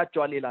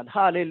ተደርጋቸዋል ይላል።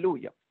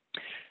 ሃሌሉያ።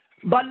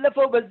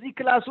 ባለፈው በዚህ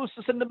ክላስ ውስጥ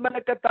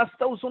ስንመለከት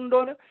ታስተውሱ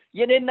እንደሆነ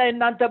የኔና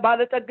የናንተ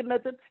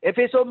ባለጠግነትን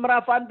ኤፌሶን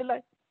ምዕራፍ 1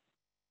 ላይ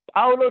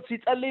ጳውሎስ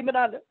ሲጸልይ ምን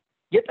አለ?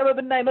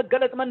 የጥበብና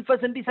የመገለጥ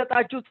መንፈስ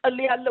እንዲሰጣችሁ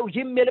ጸልያለሁ፣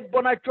 ይህም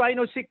የልቦናችሁ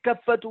አይኖች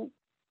ሲከፈቱ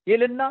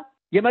ይልና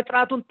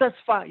የመጥራቱን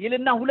ተስፋ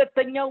ይልና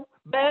ሁለተኛው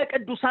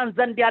በቅዱሳን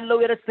ዘንድ ያለው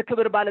የርስት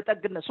ክብር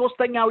ባለጠግነት፣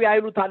 ሶስተኛው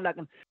የኃይሉ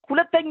ታላቅነት፣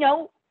 ሁለተኛው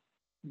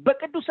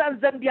በቅዱሳን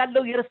ዘንድ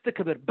ያለው የርስት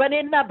ክብር፣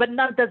 በእኔና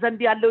በእናንተ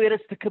ዘንድ ያለው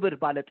የርስት ክብር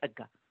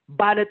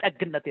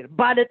ባለጠግነት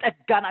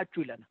ባለጠጋ ናችሁ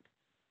ይለናል።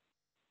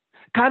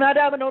 ካናዳ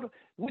መኖር፣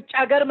 ውጭ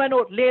ሀገር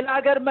መኖር፣ ሌላ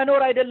ሀገር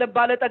መኖር አይደለም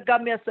ባለጠጋ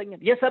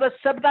የሚያሰኘን።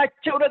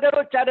 የሰበሰብናቸው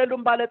ነገሮች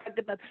አይደሉም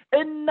ባለጠግነት።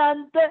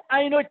 እናንተ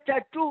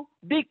አይኖቻችሁ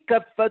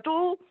ቢከፈቱ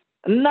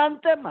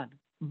እናንተ ማለት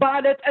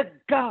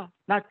ባለጠጋ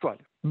ናችኋል።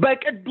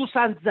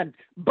 በቅዱሳን ዘንድ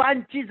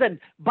ባንቺ ዘንድ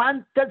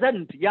ባንተ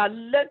ዘንድ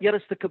ያለ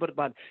የርስት ክብር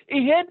ባለ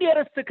ይሄን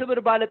የርስት ክብር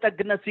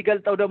ባለጠግነት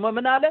ሲገልጠው ደግሞ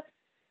ምን አለ?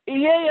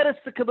 ይሄ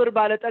የርስት ክብር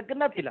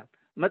ባለጠግነት ይላል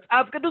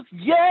መጽሐፍ ቅዱስ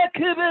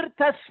የክብር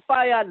ተስፋ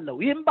ያለው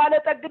ይህም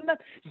ባለጠግነት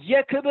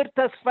የክብር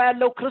ተስፋ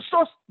ያለው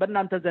ክርስቶስ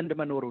በእናንተ ዘንድ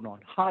መኖሩ ነው።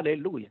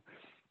 ሃሌሉያ።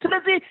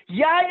 ስለዚህ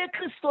ያ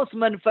የክርስቶስ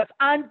መንፈስ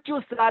አንቺ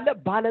ውስጥ ስላለ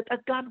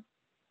ባለጠጋ ነው።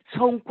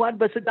 ሰው እንኳን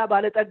በስጋ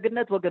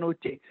ባለጠግነት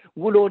ወገኖቼ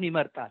ውሎን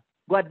ይመርጣል፣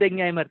 ጓደኛ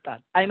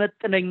ይመርጣል፣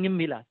 አይመጥነኝም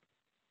ይላል።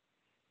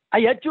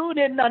 አያችሁ፣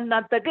 እኔና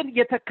እናንተ ግን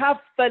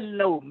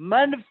የተካፈልነው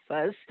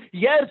መንፈስ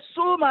የእርሱ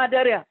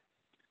ማደሪያ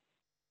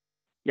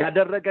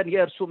ያደረገን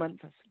የእርሱ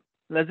መንፈስ።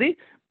 ስለዚህ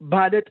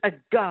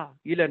ባለጠጋ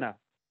ይለናል።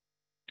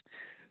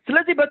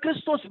 ስለዚህ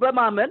በክርስቶስ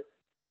በማመን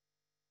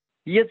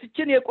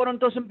የዚችን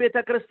የቆሮንቶስን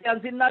ቤተክርስቲያን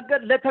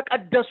ሲናገር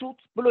ለተቀደሱት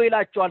ብሎ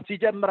ይላቸዋል።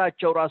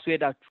 ሲጀምራቸው ራሱ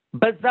ሄዳችሁ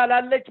በዛ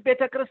ላለች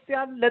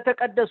ቤተክርስቲያን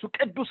ለተቀደሱ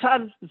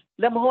ቅዱሳን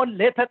ለመሆን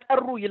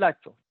ለተጠሩ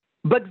ይላቸዋል።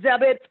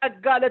 በእግዚአብሔር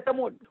ጸጋ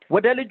ለተሞሉ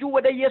ወደ ልጁ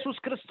ወደ ኢየሱስ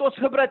ክርስቶስ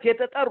ህብረት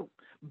የተጠሩ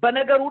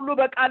በነገር ሁሉ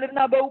በቃልና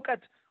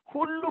በእውቀት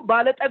ሁሉ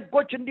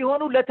ባለጠጎች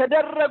እንዲሆኑ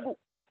ለተደረጉ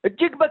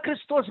እጅግ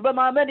በክርስቶስ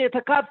በማመን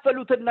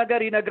የተካፈሉትን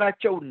ነገር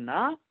ይነግራቸውና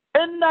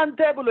እናንተ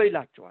ብሎ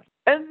ይላቸዋል።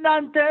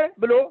 እናንተ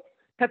ብሎ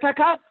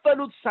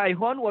ከተካፈሉት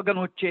ሳይሆን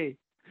ወገኖቼ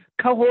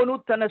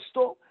ከሆኑት ተነስቶ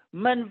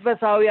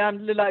መንፈሳውያን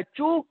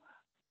ልላችሁ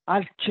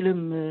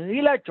አልችልም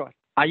ይላቸዋል።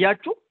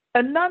 አያችሁ፣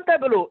 እናንተ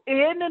ብሎ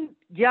ይሄንን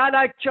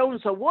ያላቸውን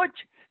ሰዎች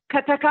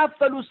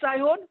ከተካፈሉት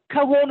ሳይሆን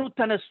ከሆኑት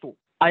ተነስቶ።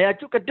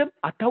 አያችሁ፣ ቅድም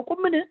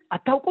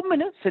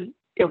አታውቁምን ስል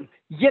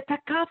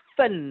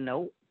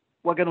የተካፈልነው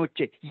ወገኖቼ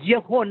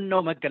የሆነው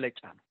መገለጫ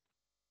ነው።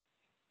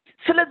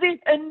 ስለዚህ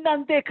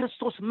እናንተ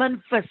የክርስቶስ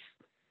መንፈስ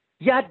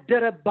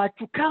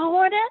ያደረባችሁ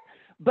ከሆነ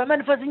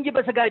በመንፈስ እንጂ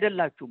በስጋ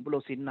አይደላችሁም ብሎ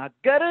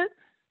ሲናገር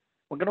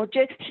ወገኖቼ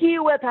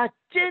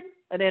ህይወታችን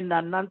እኔና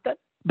እናንተ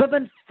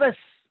በመንፈስ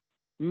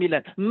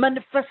ሚለን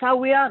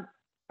መንፈሳዊያን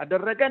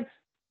አደረገን።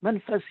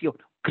 መንፈስ ይሁን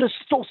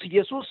ክርስቶስ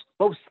ኢየሱስ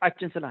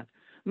በውስጣችን ስላለ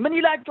ምን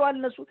ይላቸዋል?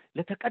 እነሱ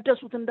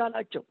ለተቀደሱት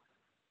እንዳላቸው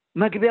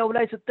መግቢያው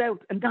ላይ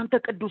ስታዩት እናንተ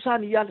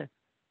ቅዱሳን እያለ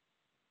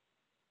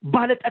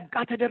ባለጠጋ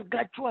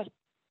ተደርጋችኋል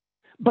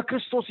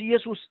በክርስቶስ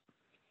ኢየሱስ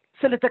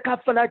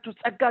ስለተካፈላችሁ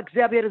ጸጋ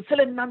እግዚአብሔርን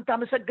ስለእናንተ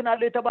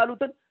አመሰግናለሁ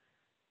የተባሉትን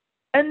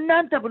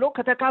እናንተ ብሎ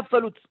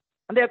ከተካፈሉት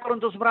አንደኛ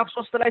ቆሮንቶስ ምዕራፍ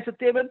 3 ላይ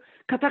ስትሄብን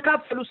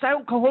ከተካፈሉት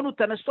ሳይሆን ከሆኑት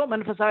ተነስቶ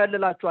መንፈሳዊ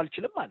ልላችሁ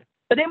አልችልም ማለት።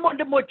 እኔም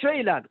ወንድሞቼ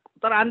ይላል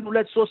ቁጥር 1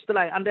 2 3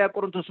 ላይ አንደኛ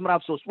ቆሮንቶስ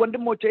ምዕራፍ 3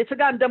 ወንድሞቼ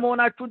የሥጋ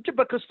እንደመሆናችሁ እንጂ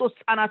በክርስቶስ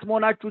ሕፃናት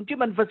መሆናችሁ እንጂ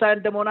መንፈሳዊ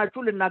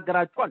እንደመሆናችሁ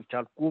ልናገራችሁ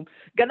አልቻልኩም።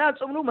 ገና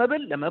ጽኑ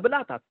መብል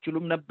ለመብላት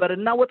አትችሉም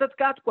ነበርና ወተት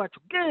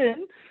ካትኳችሁ፣ ግን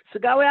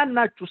ሥጋውያን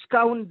ናችሁ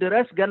እስካሁን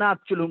ድረስ ገና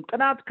አትችሉም።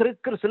 ቅናት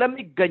ክርክር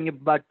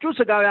ስለሚገኝባችሁ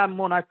ሥጋውያን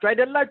መሆናችሁ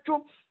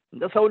አይደላችሁም፣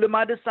 እንደ ሰው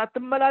ልማድስ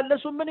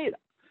አትመላለሱም። ምን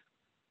ይላል?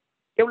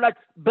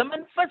 ይውላችሁ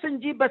በመንፈስ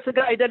እንጂ በስጋ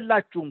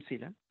አይደላችሁም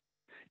ሲለን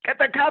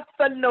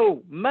ከተካፈልነው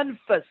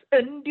መንፈስ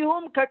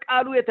እንዲሁም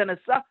ከቃሉ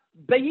የተነሳ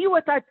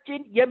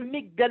በህይወታችን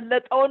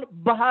የሚገለጠውን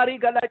ባህሪ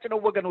ገላጭ ነው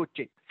ወገኖቼ።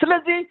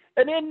 ስለዚህ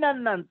እኔና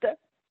እናንተ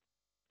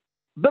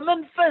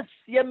በመንፈስ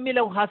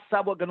የሚለው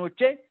ሐሳብ ወገኖቼ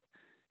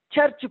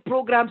ቸርች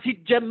ፕሮግራም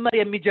ሲጀመር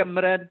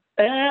የሚጀምረን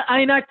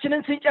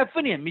አይናችንን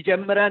ሲጨፍን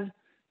የሚጀምረን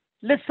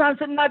ልሳን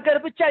ስናገር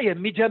ብቻ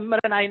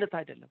የሚጀምረን አይነት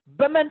አይደለም።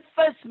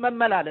 በመንፈስ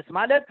መመላለስ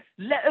ማለት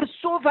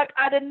ለእርሱ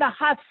ፈቃድና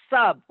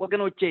ሐሳብ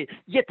ወገኖቼ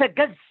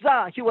የተገዛ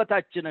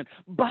ህይወታችንን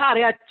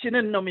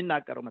ባህሪያችንን ነው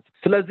የሚናገረው።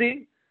 ስለዚህ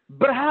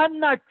ብርሃን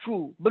ናችሁ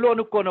ብሎን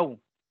እኮ ነው።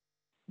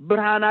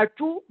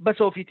 ብርሃናችሁ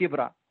በሰው ፊት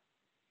ይብራ።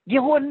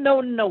 የሆነው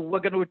ነው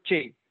ወገኖቼ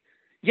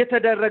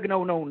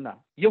የተደረግነው ነውና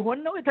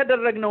የሆነው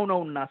የተደረግነው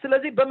ነውና።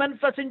 ስለዚህ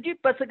በመንፈስ እንጂ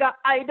በስጋ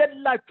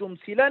አይደላችሁም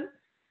ሲለን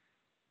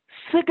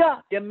ስጋ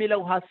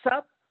የሚለው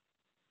ሐሳብ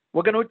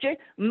ወገኖቼ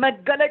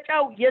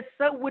መገለጫው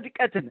የሰው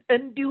ውድቀትን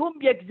እንዲሁም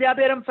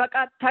የእግዚአብሔርን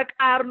ፈቃድ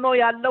ተቃርኖ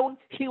ያለውን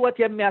ህይወት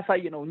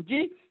የሚያሳይ ነው እንጂ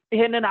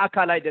ይሄንን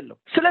አካል አይደለም።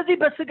 ስለዚህ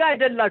በስጋ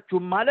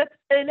አይደላችሁም ማለት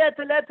ዕለት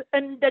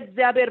እንደ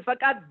እግዚአብሔር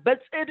ፈቃድ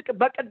በጽድቅ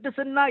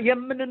በቅድስና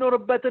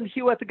የምንኖርበትን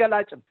ህይወት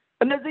ገላጭ ነው።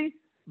 እነዚህ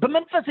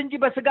በመንፈስ እንጂ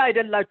በስጋ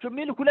አይደላችሁም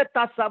የሚል ሁለት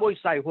ሐሳቦች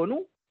ሳይሆኑ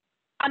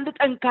አንድ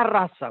ጠንካራ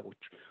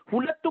ሐሳቦች፣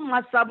 ሁለቱም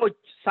ሐሳቦች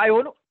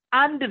ሳይሆኑ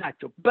አንድ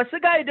ናቸው።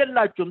 በስጋ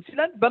አይደላችሁም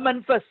ሲለን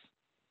በመንፈስ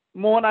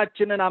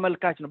መሆናችንን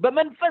አመልካች ነው።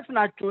 በመንፈስ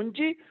ናችሁ እንጂ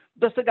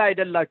በስጋ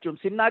አይደላችሁም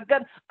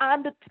ሲናገር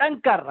አንድ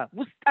ጠንካራ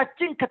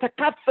ውስጣችን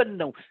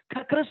ከተካፈልነው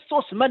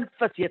ከክርስቶስ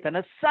መንፈስ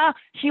የተነሳ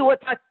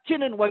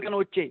ህይወታችንን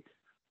ወገኖቼ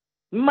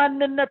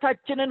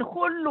ማንነታችንን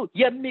ሁሉ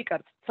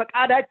የሚቀርጽ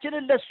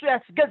ፈቃዳችንን ለሱ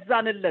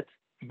ያስገዛንለት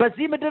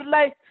በዚህ ምድር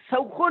ላይ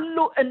ሰው ሁሉ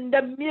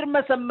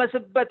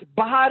እንደሚርመሰመስበት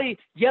ባህሪ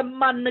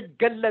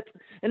የማንገለጥ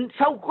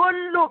ሰው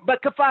ሁሉ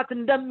በክፋት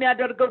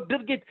እንደሚያደርገው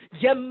ድርጊት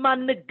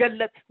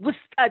የማንገለጥ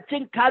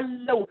ውስጣችን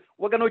ካለው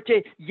ወገኖቼ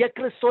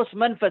የክርስቶስ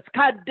መንፈስ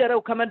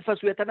ካደረው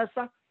ከመንፈሱ የተነሳ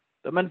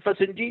በመንፈስ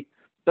እንጂ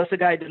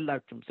በስጋ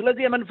አይደላችሁም።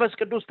 ስለዚህ የመንፈስ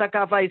ቅዱስ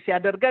ተካፋይ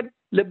ሲያደርገን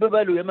ልብ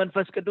በሉ፣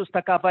 የመንፈስ ቅዱስ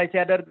ተካፋይ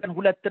ሲያደርገን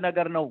ሁለት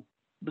ነገር ነው።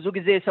 ብዙ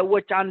ጊዜ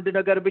ሰዎች አንድ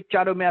ነገር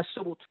ብቻ ነው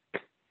የሚያስቡት።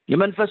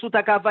 የመንፈሱ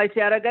ተካፋይ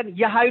ሲያደርገን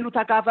የኃይሉ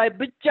ተካፋይ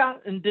ብቻ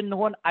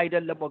እንድንሆን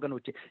አይደለም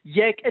ወገኖቼ፣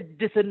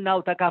 የቅድስናው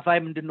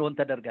ተካፋይም እንድንሆን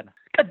ተደርገናል።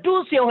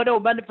 ቅዱስ የሆነው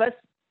መንፈስ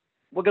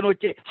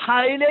ወገኖቼ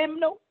ኃይሌም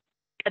ነው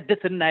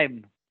ቅድስናዬም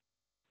ነው።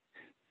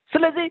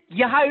 ስለዚህ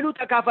የኃይሉ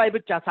ተካፋይ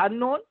ብቻ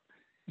ሳንሆን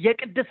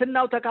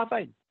የቅድስናው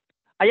ተካፋይ ነው።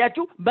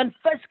 አያችሁ፣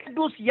 መንፈስ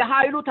ቅዱስ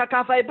የኃይሉ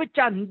ተካፋይ ብቻ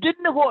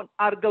እንድንሆን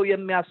አድርገው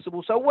የሚያስቡ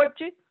ሰዎች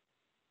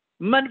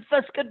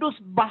መንፈስ ቅዱስ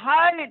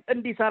በኃይል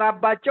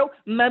እንዲሰራባቸው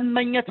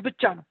መመኘት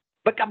ብቻ ነው።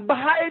 በቃ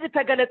በኃይል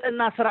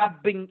ተገለጠና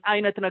ስራብኝ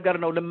አይነት ነገር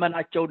ነው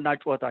ልመናቸውና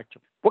ጩኸታቸው።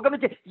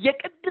 ወገኖቼ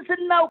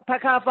የቅድስናው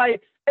ተካፋይ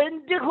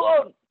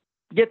እንድሆን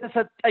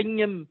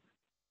የተሰጠኝም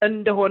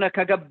እንደሆነ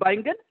ከገባኝ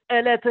ግን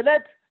ዕለት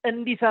ዕለት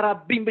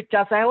እንዲሰራብኝ ብቻ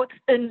ሳይሆን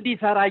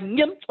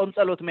እንዲሰራኝም ጾም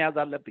ጸሎት መያዝ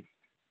አለብኝ።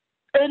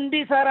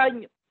 እንዲሰራኝ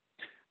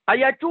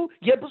አያችሁ፣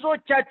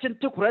 የብዙዎቻችን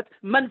ትኩረት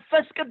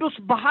መንፈስ ቅዱስ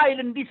በኃይል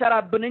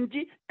እንዲሰራብን እንጂ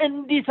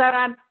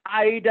እንዲሰራን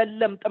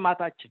አይደለም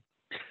ጥማታችን።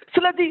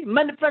 ስለዚህ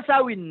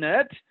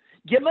መንፈሳዊነት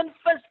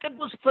የመንፈስ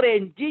ቅዱስ ፍሬ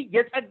እንጂ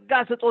የጸጋ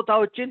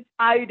ስጦታዎችን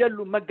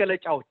አይደሉም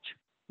መገለጫዎች።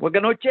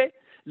 ወገኖቼ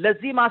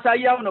ለዚህ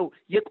ማሳያው ነው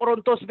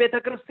የቆሮንቶስ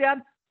ቤተክርስቲያን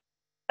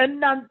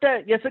እናንተ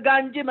የሥጋ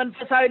እንጂ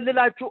መንፈሳዊ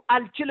ልላችሁ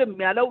አልችልም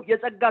ያለው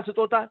የጸጋ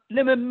ስጦታ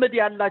ልምምድ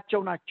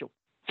ያላቸው ናቸው።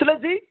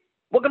 ስለዚህ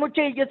ወገኖቼ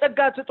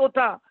የጸጋ ስጦታ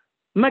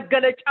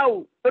መገለጫው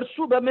እርሱ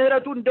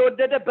በምህረቱ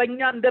እንደወደደ በእኛ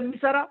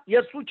እንደሚሰራ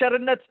የእርሱ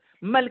ቸርነት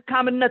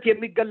መልካምነት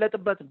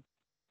የሚገለጥበት ነው።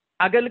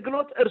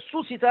 አገልግሎት እርሱ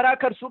ሲሰራ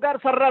ከእርሱ ጋር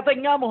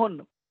ሰራተኛ መሆን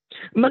ነው።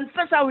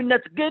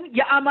 መንፈሳዊነት ግን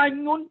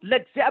የአማኙን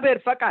ለእግዚአብሔር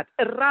ፈቃድ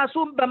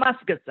ራሱን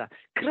በማስገዛት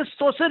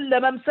ክርስቶስን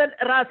ለመምሰል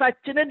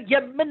ራሳችንን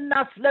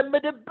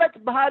የምናስለምድበት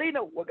ባህሪ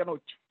ነው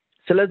ወገኖች።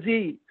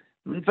 ስለዚህ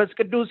መንፈስ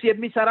ቅዱስ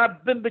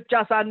የሚሰራብን ብቻ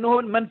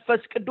ሳንሆን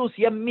መንፈስ ቅዱስ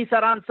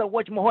የሚሰራን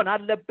ሰዎች መሆን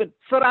አለብን።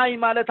 ስራይ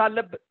ማለት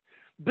አለብን።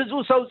 ብዙ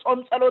ሰው ጾም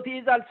ጸሎት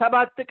ይይዛል፣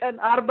 7 ቀን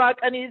 40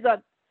 ቀን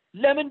ይይዛል።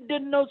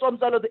 ለምንድን ነው ጾም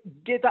ጸሎት?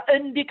 ጌታ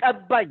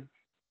እንዲቀባኝ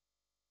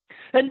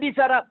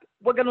እንዲሰራ።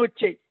 ወገኖቼ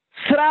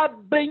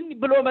ስራብኝ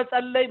ብሎ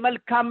መጸለይ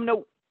መልካም ነው።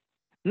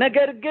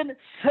 ነገር ግን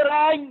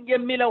ስራኝ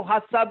የሚለው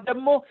ሐሳብ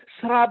ደግሞ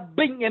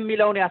ስራብኝ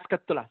የሚለውን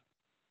ያስከትላል።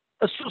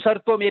 እሱ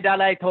ሰርቶ ሜዳ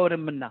ላይ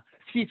ተወርምና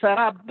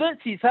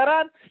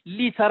ሲሰራን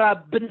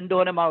ሊሰራብን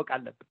እንደሆነ ማወቅ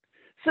አለብን።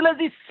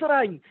 ስለዚህ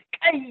ስራኝ፣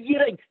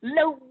 ቀይረኝ፣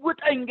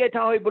 ለውጠኝ ጌታ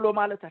ሆይ ብሎ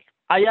ማለት አለ።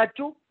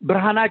 አያችሁ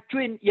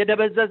ብርሃናችሁን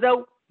የደበዘዘው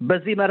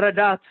በዚህ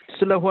መረዳት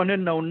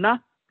ስለሆነን ነውና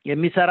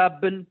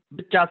የሚሰራብን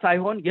ብቻ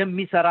ሳይሆን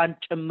የሚሰራን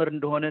ጭምር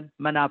እንደሆነን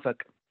መናፈቅ።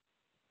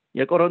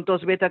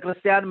 የቆሮንቶስ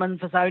ቤተክርስቲያን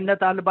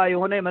መንፈሳዊነት አልባ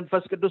የሆነ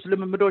የመንፈስ ቅዱስ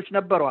ልምምዶች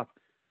ነበሯት።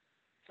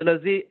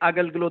 ስለዚህ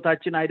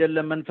አገልግሎታችን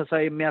አይደለም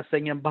መንፈሳዊ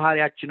የሚያሰኘን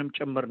ባህሪያችንም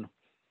ጭምር ነው።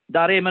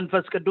 ዛሬ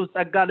መንፈስ ቅዱስ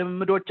ጸጋ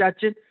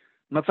ልምምዶቻችን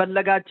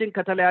መፈለጋችን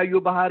ከተለያዩ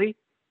ባህሪ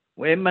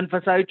ወይም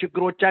መንፈሳዊ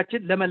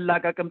ችግሮቻችን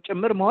ለመላቀቅም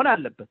ጭምር መሆን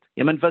አለበት።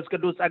 የመንፈስ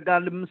ቅዱስ ጸጋ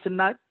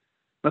ልምምስና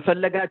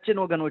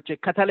መፈለጋችን ወገኖቼ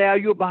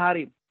ከተለያዩ ባህሪ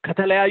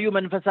ከተለያዩ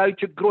መንፈሳዊ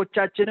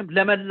ችግሮቻችንም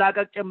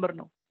ለመላቀቅ ጭምር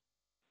ነው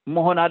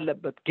መሆን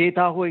አለበት። ጌታ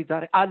ሆይ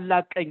ዛሬ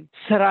አላቀኝ፣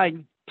 ስራኝ።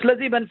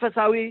 ስለዚህ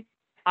መንፈሳዊ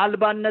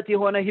አልባነት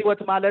የሆነ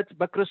ህይወት ማለት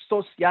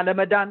በክርስቶስ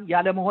ያለመዳን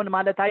ያለመሆን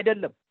ማለት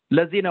አይደለም።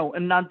 ለዚህ ነው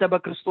እናንተ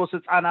በክርስቶስ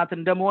ሕፃናት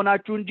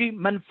እንደመሆናችሁ እንጂ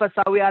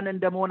መንፈሳዊያን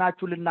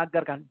እንደመሆናችሁ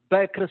ልናገርካል።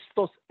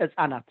 በክርስቶስ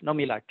ሕፃናት ነው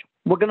የሚላቸው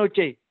ወገኖቼ።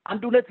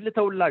 አንድ ሁለት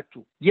ልተውላችሁ፣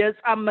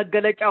 የሕፃን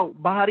መገለጫው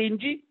ባህሪ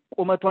እንጂ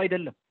ቁመቱ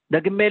አይደለም።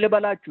 ደግሜ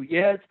ልበላችሁ፣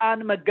 የሕፃን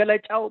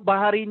መገለጫው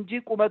ባህሪ እንጂ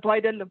ቁመቱ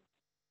አይደለም።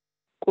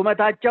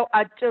 ቁመታቸው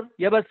አጭር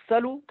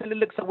የበሰሉ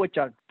ትልልቅ ሰዎች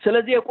አሉ።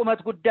 ስለዚህ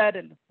የቁመት ጉዳይ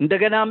አይደለም።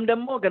 እንደገናም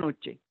ደግሞ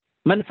ወገኖቼ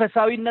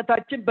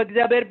መንፈሳዊነታችን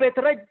በእግዚአብሔር ቤት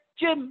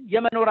ረጅም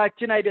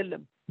የመኖራችን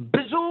አይደለም።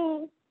 ብዙ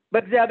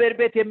በእግዚአብሔር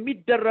ቤት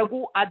የሚደረጉ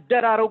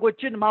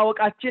አደራረጎችን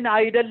ማወቃችን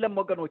አይደለም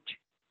ወገኖች፣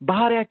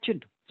 ባህሪያችን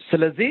ነው።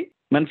 ስለዚህ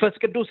መንፈስ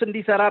ቅዱስ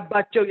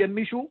እንዲሰራባቸው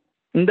የሚሹ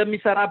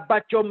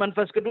እንደሚሰራባቸው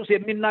መንፈስ ቅዱስ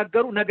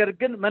የሚናገሩ ነገር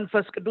ግን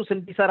መንፈስ ቅዱስ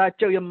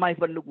እንዲሰራቸው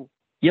የማይፈልጉ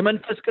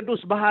የመንፈስ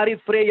ቅዱስ ባህሪ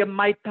ፍሬ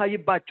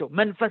የማይታይባቸው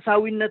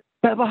መንፈሳዊነት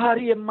በባህሪ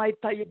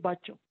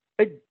የማይታይባቸው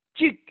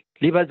እጅግ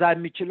ሊበዛ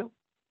የሚችለው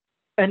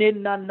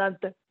እኔና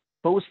እናንተ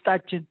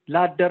በውስጣችን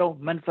ላደረው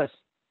መንፈስ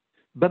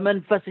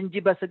በመንፈስ እንጂ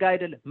በስጋ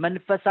አይደለም።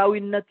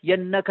 መንፈሳዊነት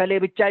የነከሌ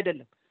ብቻ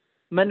አይደለም።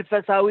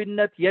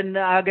 መንፈሳዊነት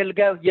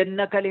የነአገልጋዩ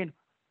የነከሌ ነው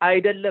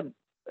አይደለም።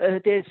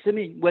 እህቴ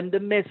ስሚኝ፣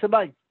 ወንድሜ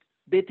ስማኝ፣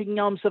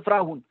 በየትኛውም ስፍራ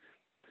ሁን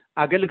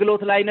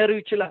አገልግሎት ላይኖር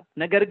ይችላል።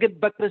 ነገር ግን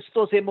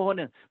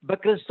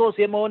በክርስቶስ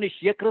የመሆንሽ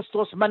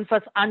የክርስቶስ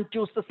መንፈስ አንቺ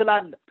ውስጥ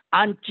ስላለ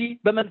አንቺ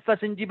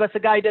በመንፈስ እንጂ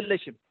በስጋ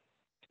አይደለሽም።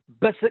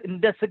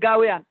 እንደ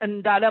ስጋውያን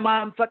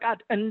እንዳለማን ፈቃድ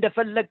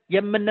እንደፈለግ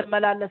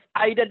የምንመላለስ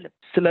አይደለም።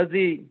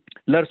 ስለዚህ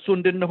ለእርሱ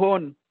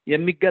እንድንሆን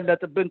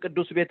የሚገለጥብን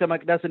ቅዱስ ቤተ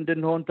መቅደስ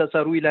እንድንሆን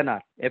ተሰሩ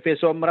ይለናል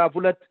ኤፌሶን ምዕራፍ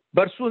 2።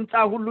 በእርሱ ሕንጻ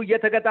ሁሉ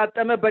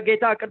እየተገጣጠመ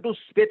በጌታ ቅዱስ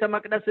ቤተ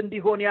መቅደስ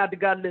እንዲሆን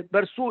ያድጋል።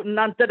 በእርሱ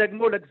እናንተ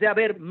ደግሞ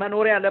ለእግዚአብሔር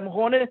መኖሪያ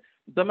ለመሆን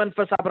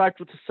በመንፈስ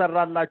አብራችሁ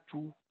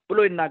ትሰራላችሁ ብሎ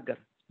ይናገር።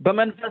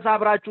 በመንፈስ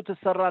አብራችሁ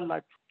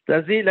ትሰራላችሁ።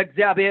 ስለዚህ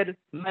ለእግዚአብሔር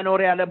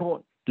መኖሪያ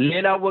ለመሆን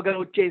ሌላው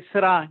ወገኖቼ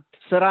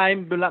ስራይም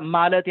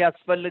ማለት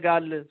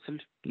ያስፈልጋል።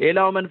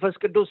 ሌላው መንፈስ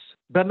ቅዱስ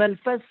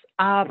በመንፈስ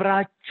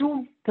አብራችሁ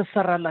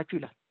ትሰራላችሁ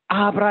ይላል።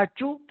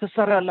 አብራችሁ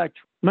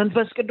ትሰራላችሁ።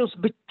 መንፈስ ቅዱስ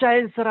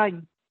ብቻዬን ስራኝ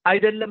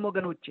አይደለም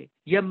ወገኖቼ።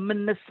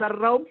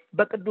 የምንሰራው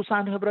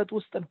በቅዱሳን ህብረት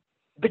ውስጥ ነው።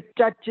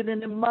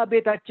 ብቻችንንማ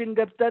ቤታችን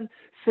ገብተን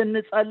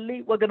ስንጸልይ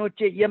ወገኖቼ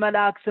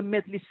የመላእክ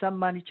ስሜት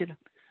ሊሰማን ይችላል።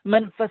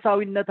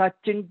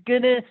 መንፈሳዊነታችን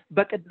ግን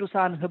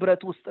በቅዱሳን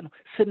ህብረት ውስጥ ነው።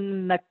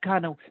 ስንነካ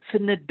ነው፣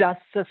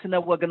 ስንዳሰስ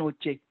ነው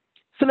ወገኖቼ።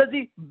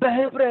 ስለዚህ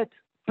በህብረት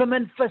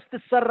በመንፈስ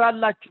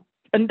ትሰራላችሁ።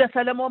 እንደ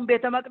ሰለሞን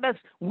ቤተ መቅደስ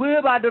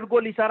ውብ አድርጎ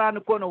ሊሰራን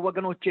እኮ ነው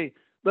ወገኖቼ።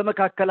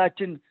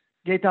 በመካከላችን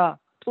ጌታ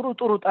ጥሩ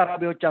ጥሩ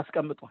ጠራቢዎች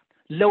አስቀምጧል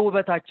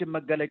ለውበታችን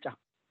መገለጫ።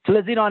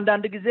 ስለዚህ ነው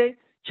አንዳንድ ጊዜ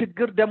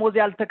ችግር ደሞዝ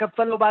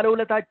ያልተከፈለው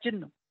ባለውለታችን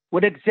ነው።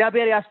 ወደ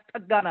እግዚአብሔር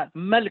ያስጠጋናል።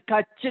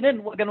 መልካችንን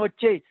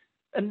ወገኖቼ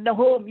እነሆ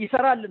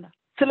ይሰራልናል።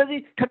 ስለዚህ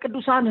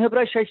ከቅዱሳን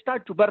ህብረት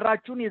ሸሽታችሁ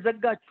በራችሁን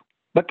የዘጋችሁ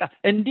በቃ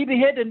እንዲህ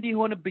ቢሄድ እንዲህ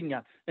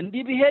ይሆንብኛል፣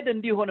 እንዲህ ቢሄድ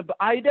እንዲህ ይሆንብ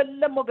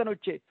አይደለም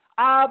ወገኖቼ።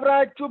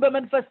 አብራችሁ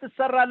በመንፈስ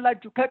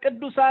ትሰራላችሁ።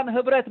 ከቅዱሳን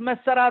ህብረት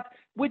መሰራት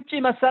ውጪ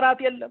መሰራት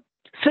የለም።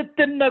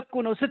 ስትነኩ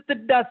ነው፣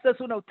 ስትዳሰሱ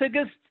ነው።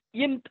 ትዕግስት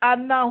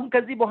ይምጣና አሁን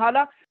ከዚህ በኋላ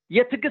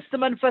የትዕግስት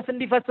መንፈስ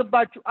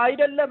እንዲፈስባችሁ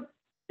አይደለም።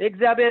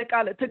 የእግዚአብሔር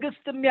ቃል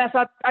ትዕግስት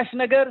የሚያሳጣሽ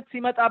ነገር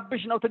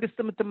ሲመጣብሽ ነው ትዕግስት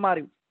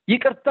የምትማሪው።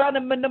 ይቅርታን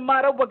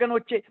የምንማረው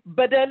ወገኖቼ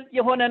በደል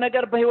የሆነ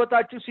ነገር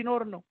በህይወታችሁ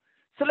ሲኖር ነው።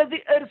 ስለዚህ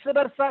እርስ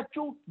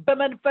በርሳችሁ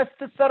በመንፈስ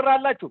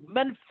ትሰራላችሁ።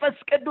 መንፈስ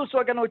ቅዱስ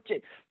ወገኖቼ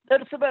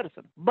እርስ በርስ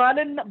ነው።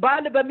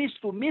 ባል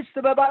በሚስቱ፣ ሚስት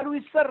በባሉ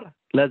ይሰራል።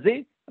 ስለዚህ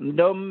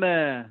እንደውም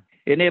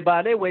እኔ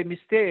ባሌ ወይ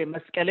ሚስቴ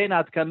መስቀሌ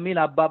ናት ከሚል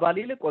አባባል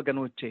ይልቅ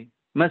ወገኖቼ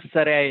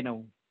መሰሪያዬ ነው፣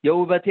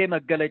 የውበቴ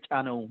መገለጫ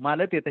ነው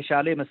ማለት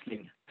የተሻለ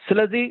ይመስለኛል።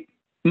 ስለዚህ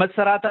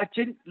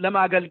መሰራታችን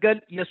ለማገልገል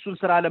የሱን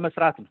ስራ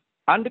ለመስራት ነው።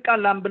 አንድ ቃል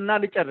ላንብና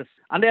ልጨርስ።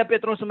 አንደኛ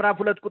ጴጥሮስ ምዕራፍ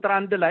 2 ቁጥር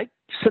 1 ላይ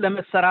ስለ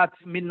መሰራት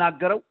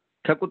የሚናገረው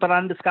ከቁጥር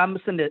 1 እስከ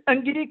 5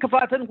 እንግዲህ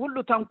ክፋትን ሁሉ፣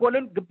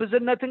 ተንኮልን፣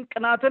 ግብዝነትን፣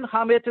 ቅናትን፣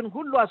 ሐሜትን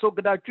ሁሉ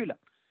አስወግዳችሁ ይላል።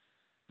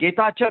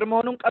 ጌታ ቸር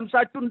መሆኑን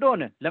ቀምሳችሁ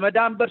እንደሆነ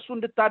ለመዳን በእርሱ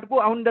እንድታድጉ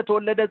አሁን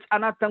እንደተወለደ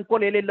ሕፃናት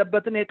ተንኮል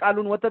የሌለበትን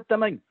የቃሉን ወተት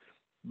ተመኙ።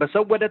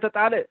 በሰው ወደ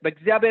ተጣለ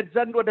በእግዚአብሔር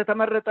ዘንድ ወደ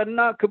ተመረጠና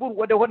ክቡር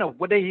ወደ ሆነው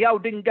ወደ ሕያው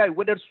ድንጋይ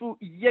ወደ እርሱ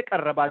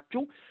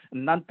እየቀረባችሁ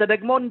እናንተ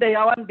ደግሞ እንደ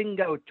ሕያዋን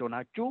ድንጋዮች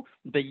ሆናችሁ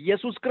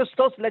በኢየሱስ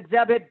ክርስቶስ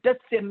ለእግዚአብሔር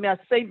ደስ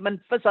የሚያሰኝ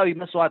መንፈሳዊ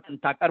መስዋዕትን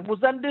ታቀርቡ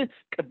ዘንድ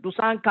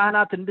ቅዱሳን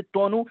ካህናት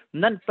እንድትሆኑ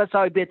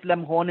መንፈሳዊ ቤት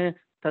ለመሆን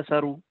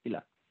ተሰሩ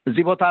ይላል።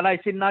 እዚህ ቦታ ላይ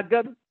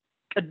ሲናገር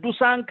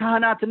ቅዱሳን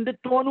ካህናት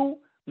እንድትሆኑ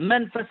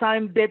መንፈሳዊ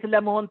ቤት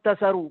ለመሆን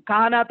ተሰሩ።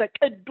 ካህናት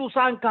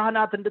ቅዱሳን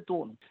ካህናት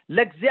እንድትሆኑ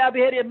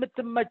ለእግዚአብሔር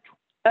የምትመቹ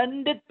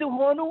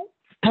እንድትሆኑ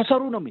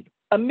ተሰሩ ነው የሚለው።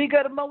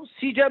 የሚገርመው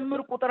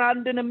ሲጀምር ቁጥር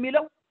 1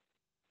 የሚለው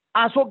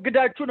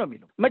አስወግዳችሁ ነው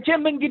የሚለው።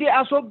 መቼም እንግዲህ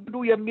አስወግዱ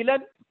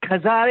የሚለን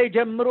ከዛሬ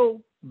ጀምሮ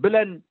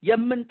ብለን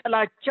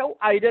የምንጥላቸው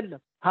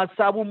አይደለም።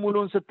 ሐሳቡን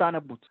ሙሉን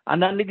ስታነቡት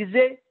አንዳንድ ጊዜ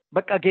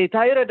በቃ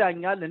ጌታ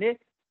ይረዳኛል እኔ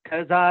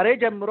ከዛሬ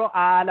ጀምሮ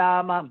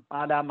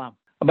አላማም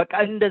በቃ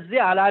እንደዚህ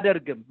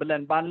አላደርግም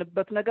ብለን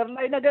ባልንበት ነገር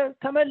ላይ ነገር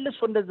ተመልሶ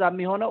እንደዛ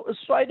የሚሆነው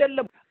እሱ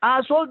አይደለም።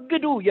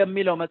 አስወግዱ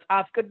የሚለው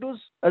መጽሐፍ ቅዱስ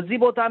እዚህ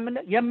ቦታ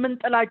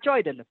የምንጥላቸው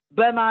አይደለም፣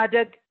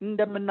 በማደግ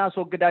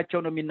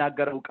እንደምናስወግዳቸው ነው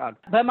የሚናገረው ቃሉ።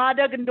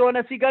 በማደግ እንደሆነ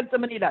ሲገልጽ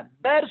ምን ይላል?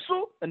 በእርሱ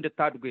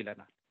እንድታድጉ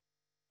ይለናል።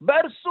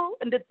 በእርሱ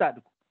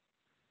እንድታድጉ።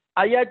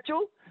 አያችሁ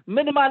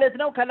ምን ማለት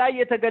ነው? ከላይ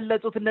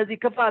የተገለጹት እነዚህ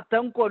ክፋት፣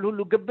 ተንኮል ሁሉ፣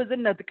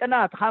 ግብዝነት፣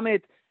 ቅናት፣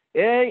 ሐሜት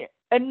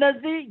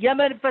እነዚህ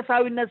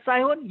የመንፈሳዊነት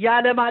ሳይሆን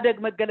ያለማደግ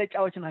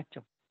መገለጫዎች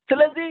ናቸው።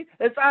 ስለዚህ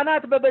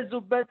ሕፃናት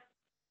በበዙበት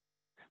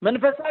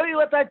መንፈሳዊ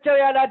ሕይወታቸው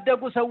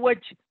ያላደጉ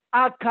ሰዎች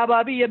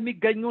አካባቢ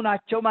የሚገኙ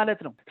ናቸው ማለት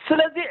ነው።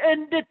 ስለዚህ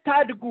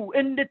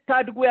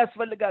እንድታድጉ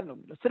ያስፈልጋል ነው።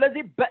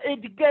 ስለዚህ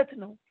በእድገት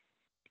ነው።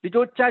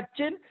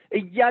 ልጆቻችን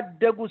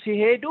እያደጉ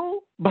ሲሄዱ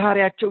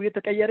ባህሪያቸው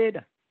እየተቀየረ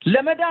ይሄዳል።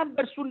 ለመዳን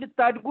በእርሱ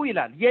እንድታድጉ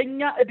ይላል።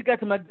 የኛ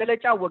እድገት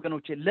መገለጫ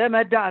ወገኖቼ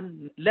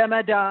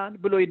ለመዳን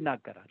ብሎ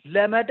ይናገራል።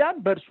 ለመዳን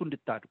በእርሱ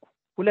እንድታድጉ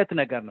ሁለት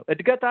ነገር ነው።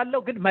 እድገት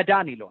አለው ግን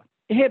መዳን ይለዋል።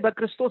 ይሄ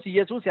በክርስቶስ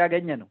ኢየሱስ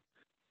ያገኘ ነው፣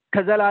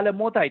 ከዘላለም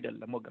ሞት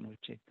አይደለም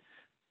ወገኖቼ።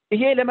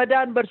 ይሄ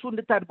ለመዳን በእርሱ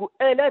እንድታድጉ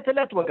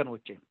ዕለት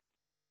ወገኖቼ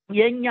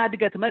የኛ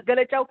እድገት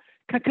መገለጫው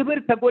ከክብር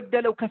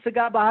ከጎደለው ከስጋ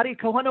ባህሪ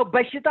ከሆነው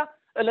በሽታ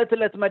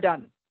ዕለት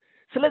መዳን።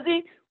 ስለዚህ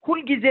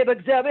ሁልጊዜ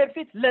በእግዚአብሔር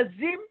ፊት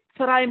ለዚህም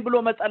ስራይን ብሎ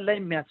መጸለይ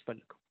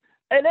የሚያስፈልገው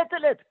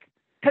ዕለት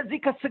ከዚህ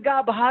ከስጋ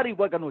ባህሪ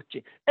ወገኖቼ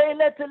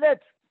ዕለት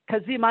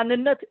ከዚህ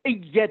ማንነት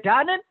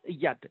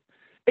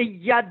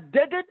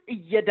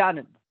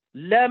እያደግን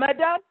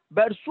ለመዳን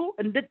በእርሱ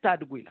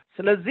እንድታድጉ ይላል።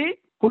 ስለዚህ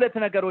ሁለት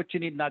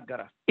ነገሮችን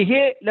ይናገራል። ይሄ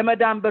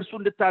ለመዳን በእርሱ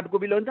እንድታድጉ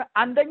ቢለው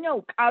አንደኛው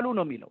ቃሉ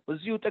ነው የሚለው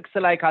እዚሁ ጥቅስ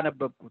ላይ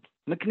ካነበብኩት።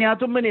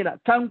 ምክንያቱም ምን ይላል?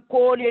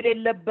 ተንኮል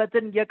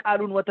የሌለበትን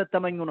የቃሉን ወተት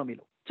ተመኙ ነው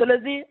የሚለው።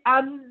 ስለዚህ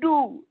አንዱ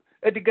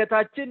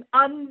እድገታችን፣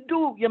 አንዱ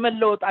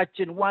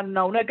የመለወጣችን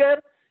ዋናው ነገር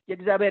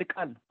የእግዚአብሔር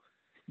ቃል ነው።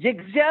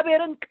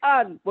 የእግዚአብሔርን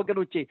ቃል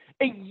ወገኖቼ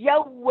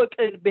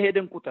እያወቅን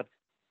በሄድን ቁጥር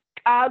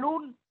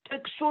ቃሉን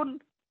ጥቅሱን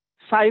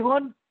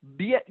ሳይሆን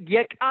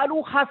የቃሉ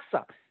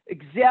ሐሳብ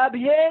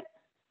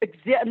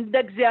እንደ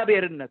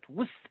እግዚአብሔርነት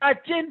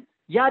ውስጣችን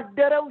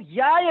ያደረው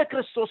ያ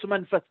የክርስቶስ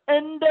መንፈስ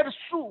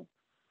እንደርሱ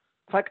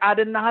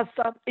ፈቃድና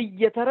ሐሳብ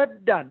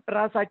እየተረዳን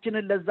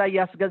ራሳችንን ለዛ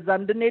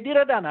ያስገዛን እንድንሄድ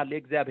ይረዳናል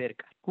የእግዚአብሔር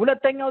ቃል።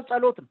 ሁለተኛው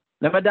ጸሎት ነው።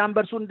 ለመዳን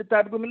በርሱ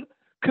እንድታድጉ ምን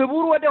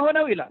ክቡር ወደ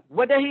ሆነው ይላል፣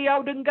 ወደ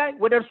ሕያው ድንጋይ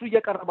ወደ እርሱ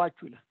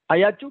እየቀረባችሁ ይላል።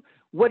 አያችሁ፣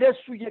 ወደ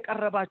እሱ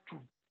እየቀረባችሁ።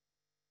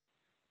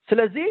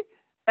 ስለዚህ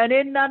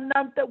እኔና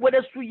እናንተ ወደ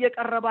እሱ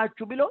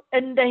እየቀረባችሁ ብሎ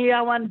እንደ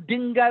ሕያዋን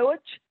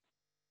ድንጋዮች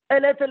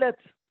ዕለት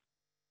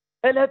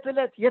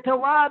ዕለት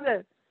የተዋበ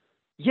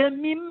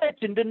የሚመች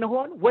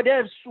እንድንሆን ወደ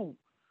እርሱ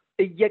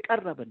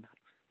እየቀረብን።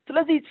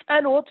 ስለዚህ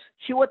ጸሎት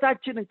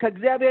ሕይወታችንን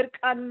ከእግዚአብሔር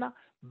ቃልና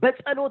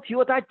በጸሎት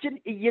ሕይወታችን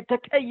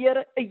እየተቀየረ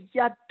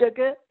እያደገ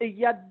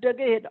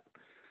ይሄዳል።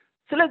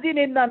 ስለዚህ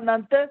እኔና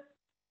እናንተ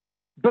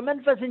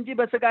በመንፈስ እንጂ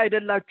በሥጋ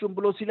አይደላችሁም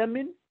ብሎ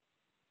ሲለምን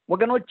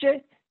ወገኖቼ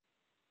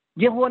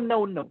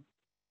የሆነውን ነው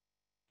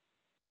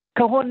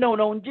ከሆነው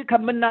ነው እንጂ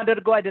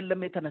ከምናደርገው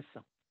አይደለም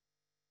የተነሳው።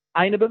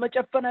 አይን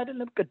በመጨፈን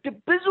አይደለም። ቅድም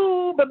ብዙ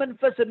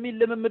በመንፈስ የሚል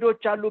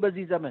ልምምዶች አሉ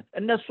በዚህ ዘመን፣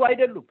 እነሱ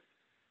አይደሉም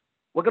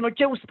ወገኖቼ።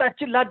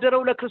 ውስጣችን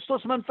ላደረው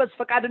ለክርስቶስ መንፈስ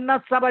ፈቃድና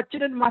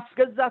ሐሳባችንን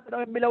ማስገዛት ነው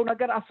የሚለው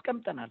ነገር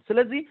አስቀምጠናል።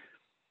 ስለዚህ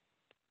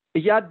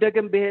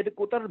እያደግን በሄድ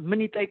ቁጥር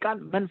ምን ይጠይቃል?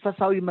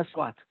 መንፈሳዊ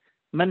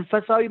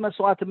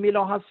መስዋዕት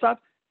የሚለው ሐሳብ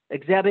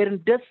እግዚአብሔርን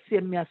ደስ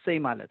የሚያሰኝ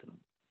ማለት ነው።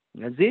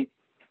 ስለዚህ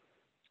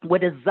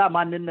ወደዛ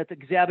ማንነት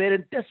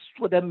እግዚአብሔርን ደስ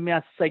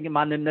ወደሚያሰኝ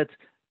ማንነት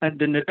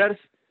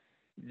እንድንደርስ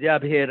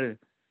እግዚአብሔር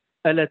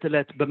ዕለት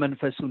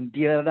በመንፈሱ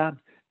እንዲረዳን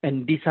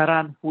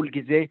እንዲሰራን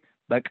ሁልጊዜ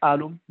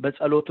በቃሉም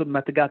በጸሎቱም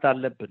መትጋት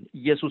አለብን።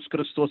 ኢየሱስ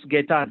ክርስቶስ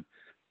ጌታ ነው።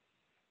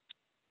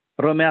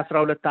 ሮሜ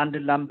 12:1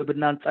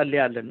 ላንብብና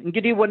እንጸልያለን።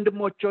 እንግዲህ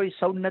ወንድሞች ሆይ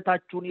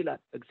ሰውነታችሁን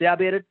ይላል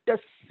እግዚአብሔር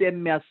ደስ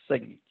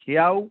የሚያሰኝ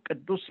ሕያው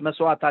ቅዱስ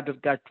መስዋዕት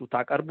አድርጋችሁ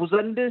ታቀርቡ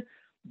ዘንድ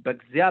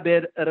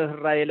በእግዚአብሔር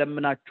ርኅራኄ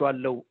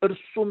ለምናችኋለሁ።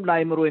 እርሱም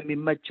ለአእምሮ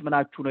የሚመች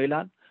ምናችሁ ነው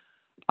ይላል?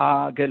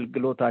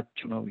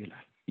 አገልግሎታችሁ ነው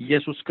ይላል።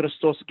 ኢየሱስ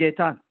ክርስቶስ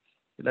ጌታ ነው።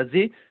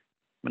 ስለዚህ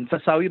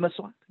መንፈሳዊ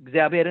መስዋዕት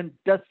እግዚአብሔርን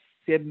ደስ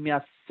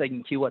የሚያሰኝ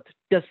ሕይወት፣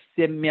 ደስ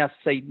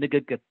የሚያሰኝ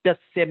ንግግር፣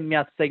 ደስ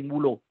የሚያሰኝ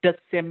ውሎ፣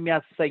 ደስ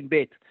የሚያሰኝ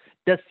ቤት፣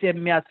 ደስ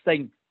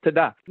የሚያሰኝ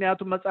ትዳር።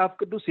 ምክንያቱም መጽሐፍ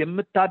ቅዱስ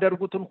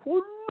የምታደርጉትን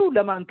ሁሉ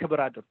ለማን ክብር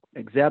አድርጉ?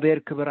 እግዚአብሔር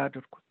ክብር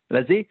አድርጉ።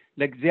 ስለዚህ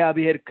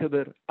ለእግዚአብሔር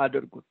ክብር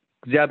አድርጉ።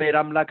 እግዚአብሔር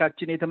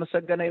አምላካችን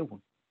የተመሰገነ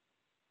ይሁን።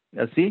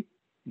 እዚህ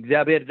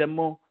እግዚአብሔር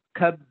ደግሞ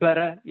ከበረ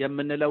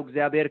የምንለው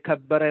እግዚአብሔር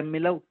ከበረ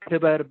የሚለው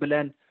ክበር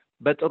ብለን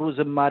በጥሩ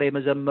ዝማሬ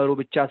መዘመሩ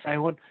ብቻ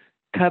ሳይሆን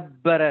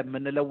ከበረ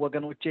የምንለው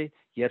ወገኖቼ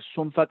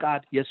የእርሱን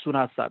ፈቃድ የእሱን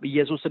ሐሳብ።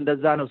 ኢየሱስ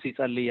እንደዛ ነው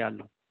ሲጸልይ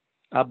ያለው።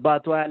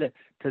 አባቱ ያለ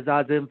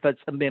ትእዛዝህን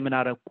ፈጽሜ ምን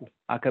አረኩ?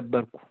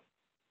 አከበርኩ።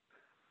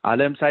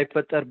 ዓለም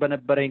ሳይፈጠር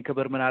በነበረኝ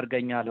ክብር ምን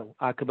አድርገኛለሁ?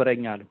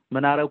 አክብረኛለሁ።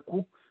 ምን አረኩ?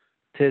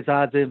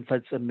 ትእዛዝህን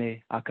ፈጽሜ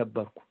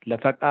አከበርኩ።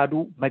 ለፈቃዱ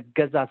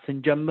መገዛት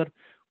ስንጀምር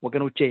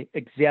ወገኖቼ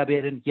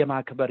እግዚአብሔርን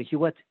የማክበር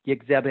ሕይወት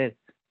የእግዚአብሔር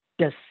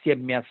ደስ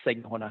የሚያሰኝ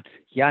ይሆናል።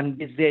 ያን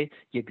ጊዜ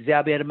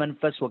የእግዚአብሔር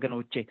መንፈስ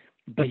ወገኖቼ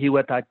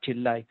በሕይወታችን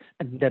ላይ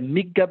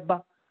እንደሚገባ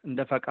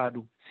እንደ ፈቃዱ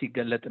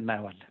ሲገለጥ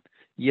እናየዋለን።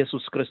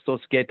 ኢየሱስ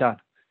ክርስቶስ ጌታ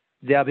ነው።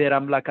 እግዚአብሔር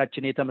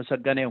አምላካችን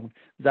የተመሰገነ ይሁን።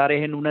 ዛሬ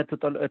ይህን እውነት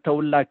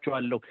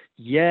ተውላችኋለሁ።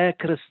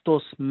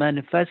 የክርስቶስ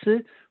መንፈስ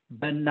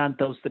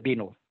በእናንተ ውስጥ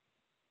ቢኖር፣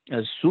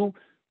 እሱ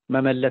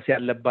መመለስ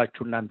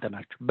ያለባችሁ እናንተ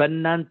ናችሁ።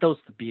 በእናንተ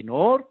ውስጥ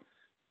ቢኖር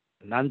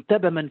እናንተ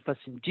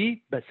በመንፈስ እንጂ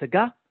በሥጋ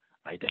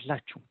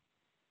አይደላችሁም።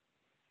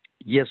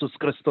 ኢየሱስ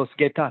ክርስቶስ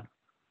ጌታ ነው።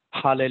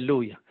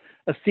 ሃሌሉያ።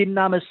 እስቲ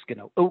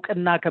እናመስግነው።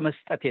 ዕውቅና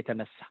ከመስጠት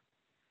የተነሳ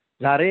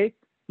ዛሬ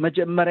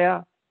መጀመሪያ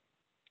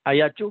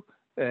አያችሁ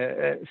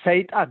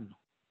ሰይጣን ነው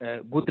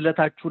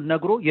ጉድለታችሁን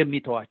ነግሮ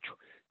የሚተዋችሁ።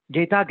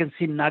 ጌታ ግን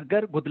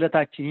ሲናገር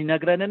ጉድለታችን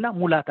ይነግረንና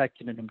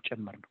ሙላታችንንም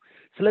ጭምር ነው።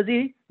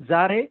 ስለዚህ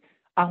ዛሬ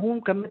አሁን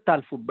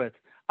ከምታልፉበት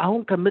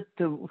አሁን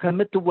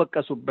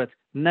ከምትወቀሱበት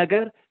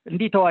ነገር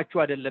እንዲተዋችሁ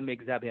አይደለም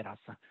የእግዚአብሔር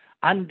ሐሳብ።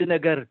 አንድ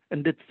ነገር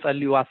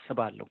እንድትጸልዩ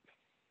አስባለሁ።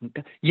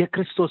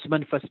 የክርስቶስ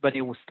መንፈስ በእኔ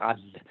ውስጥ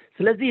አለ።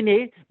 ስለዚህ እኔ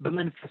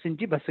በመንፈስ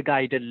እንጂ በሥጋ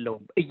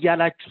አይደለሁም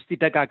እያላችሁ እስቲ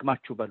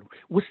ደጋግማችሁ በሉ።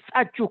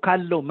 ውስጣችሁ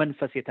ካለው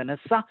መንፈስ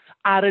የተነሳ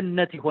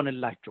አርነት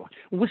ይሆንላችኋል።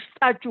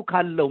 ውስጣችሁ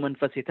ካለው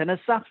መንፈስ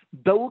የተነሳ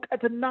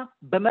በእውቀትና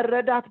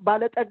በመረዳት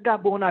ባለጠጋ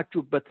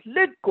በሆናችሁበት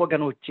ልክ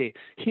ወገኖቼ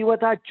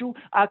ሕይወታችሁ፣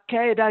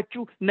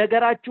 አካሄዳችሁ፣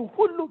 ነገራችሁ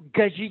ሁሉ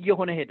ገዢ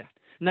የሆነ ይሄዳል።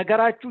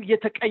 ነገራችሁ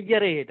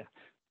እየተቀየረ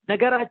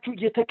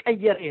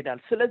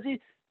ይሄዳል። ስለዚህ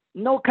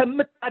ነው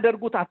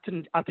ከምታደርጉት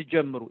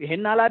አትጀምሩ።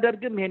 ይሄን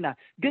አላደርግም ይሄን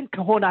ግን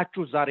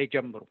ከሆናችሁ ዛሬ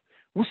ጀምሩ።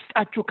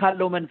 ውስጣችሁ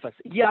ካለው መንፈስ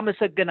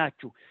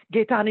እያመሰገናችሁ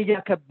ጌታን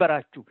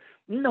እያከበራችሁ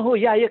እነሆ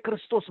ያ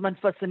የክርስቶስ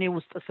መንፈስ እኔ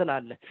ውስጥ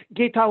ስላለ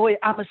ጌታ ሆይ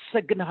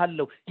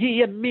አመሰግንሃለሁ። ይህ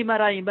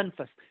የሚመራኝ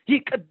መንፈስ፣ ይህ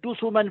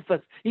ቅዱሱ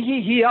መንፈስ፣ ይህ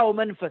ሕያው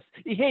መንፈስ፣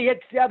 ይሄ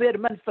የእግዚአብሔር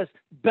መንፈስ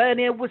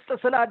በእኔ ውስጥ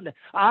ስላለ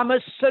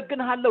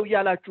አመሰግንሃለሁ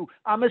እያላችሁ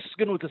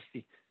አመስግኑት እስቲ።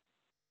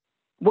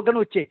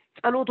 ወገኖቼ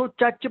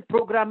ጸሎቶቻችን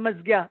ፕሮግራም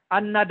መዝጊያ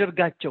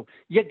አናደርጋቸው።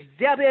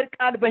 የእግዚአብሔር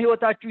ቃል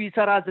በሕይወታችሁ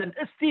ይሰራ ዘንድ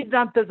እስቲ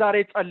እናንተ ዛሬ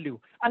ጸልዩ።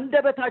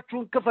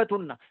 አንደበታችሁን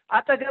ክፈቱና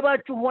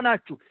አጠገባችሁ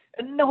ሆናችሁ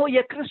እነሆ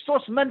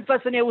የክርስቶስ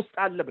መንፈስ እኔ ውስጥ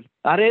አለ ብል።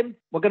 ዛሬም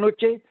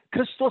ወገኖቼ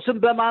ክርስቶስን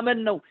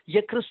በማመን ነው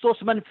የክርስቶስ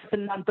መንፈስ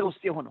እናንተ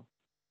ውስጥ የሆነው።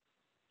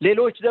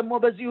 ሌሎች ደግሞ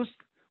በዚህ ውስጥ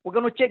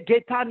ወገኖቼ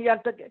ጌታን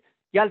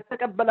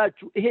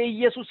ያልተቀበላችሁ ይሄ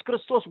ኢየሱስ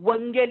ክርስቶስ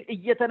ወንጌል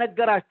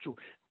እየተነገራችሁ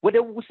ወደ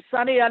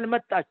ውሳኔ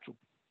ያልመጣችሁ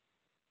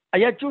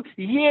አያችሁ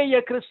ይሄ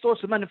የክርስቶስ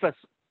መንፈስ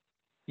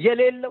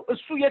የሌለው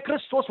እሱ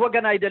የክርስቶስ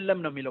ወገን አይደለም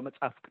ነው የሚለው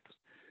መጽሐፍ ቅዱስ።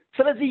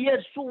 ስለዚህ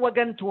የእሱ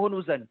ወገን ትሆኑ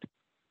ዘንድ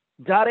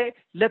ዛሬ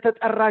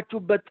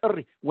ለተጠራችሁበት ጥሪ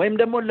ወይም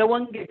ደግሞ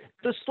ለወንጌል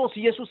ክርስቶስ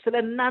ኢየሱስ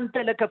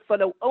ስለእናንተ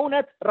ለከፈለው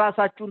እውነት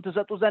ራሳችሁን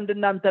ትሰጡ ዘንድ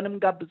እናንተንም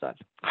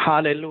ጋብዛለሁ።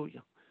 ሃሌሉያ።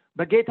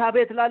 በጌታ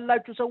ቤት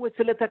ላላችሁ ሰዎች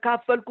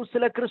ስለተካፈልኩ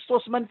ስለ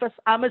ክርስቶስ መንፈስ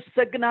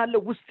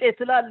አመሰግናለሁ። ውስጤ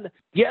ስላለ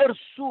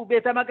የእርሱ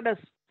ቤተ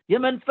መቅደስ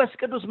የመንፈስ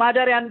ቅዱስ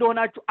ማደሪያ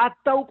እንደሆናችሁ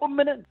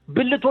አታውቁምን?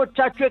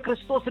 ብልቶቻችሁ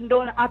የክርስቶስ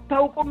እንደሆነ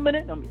አታውቁምን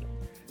ነው የሚለው።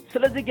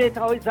 ስለዚህ ጌታ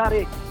ሆይ ዛሬ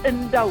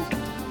እንዳውቅ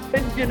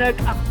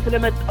እንድነቃ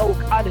ስለመጣው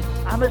ቃል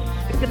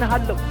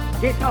አመሰግናለሁ።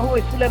 ጌታ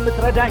ሆይ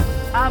ስለምትረዳኝ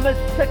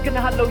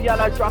አመሰግናለሁ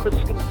እያላችሁ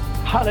አመስግኑ።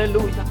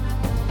 ሃሌሉያ።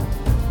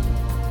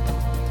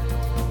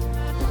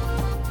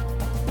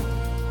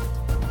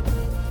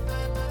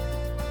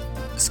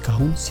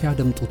 እስካሁን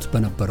ሲያደምጡት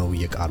በነበረው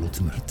የቃሉ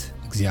ትምህርት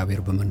እግዚአብሔር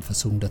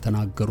በመንፈሱ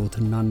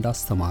እንደተናገሩትና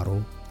እንዳስተማረው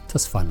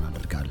ተስፋ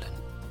እናደርጋለን።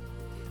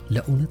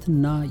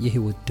 ለእውነትና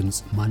የሕይወት ድምጽ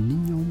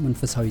ማንኛውም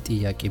መንፈሳዊ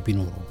ጥያቄ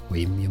ቢኖሩ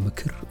ወይም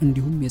የምክር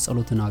እንዲሁም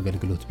የጸሎትን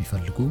አገልግሎት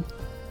ቢፈልጉ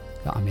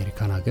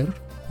ለአሜሪካን ሀገር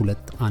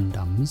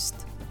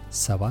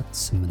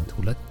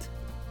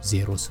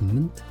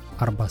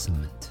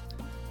 215-782-0848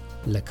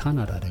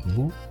 ለካናዳ ደግሞ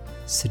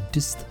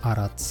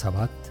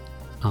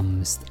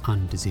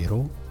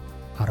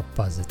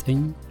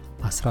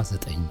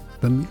 647-510-4919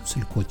 በሚሉ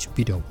ስልኮች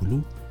ቢደውሉ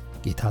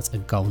ጌታ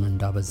ጸጋውን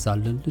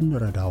እንዳበዛልን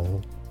ልንረዳው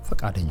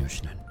ፈቃደኞች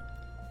ነን።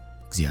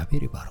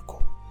 እግዚአብሔር ይባርኮ።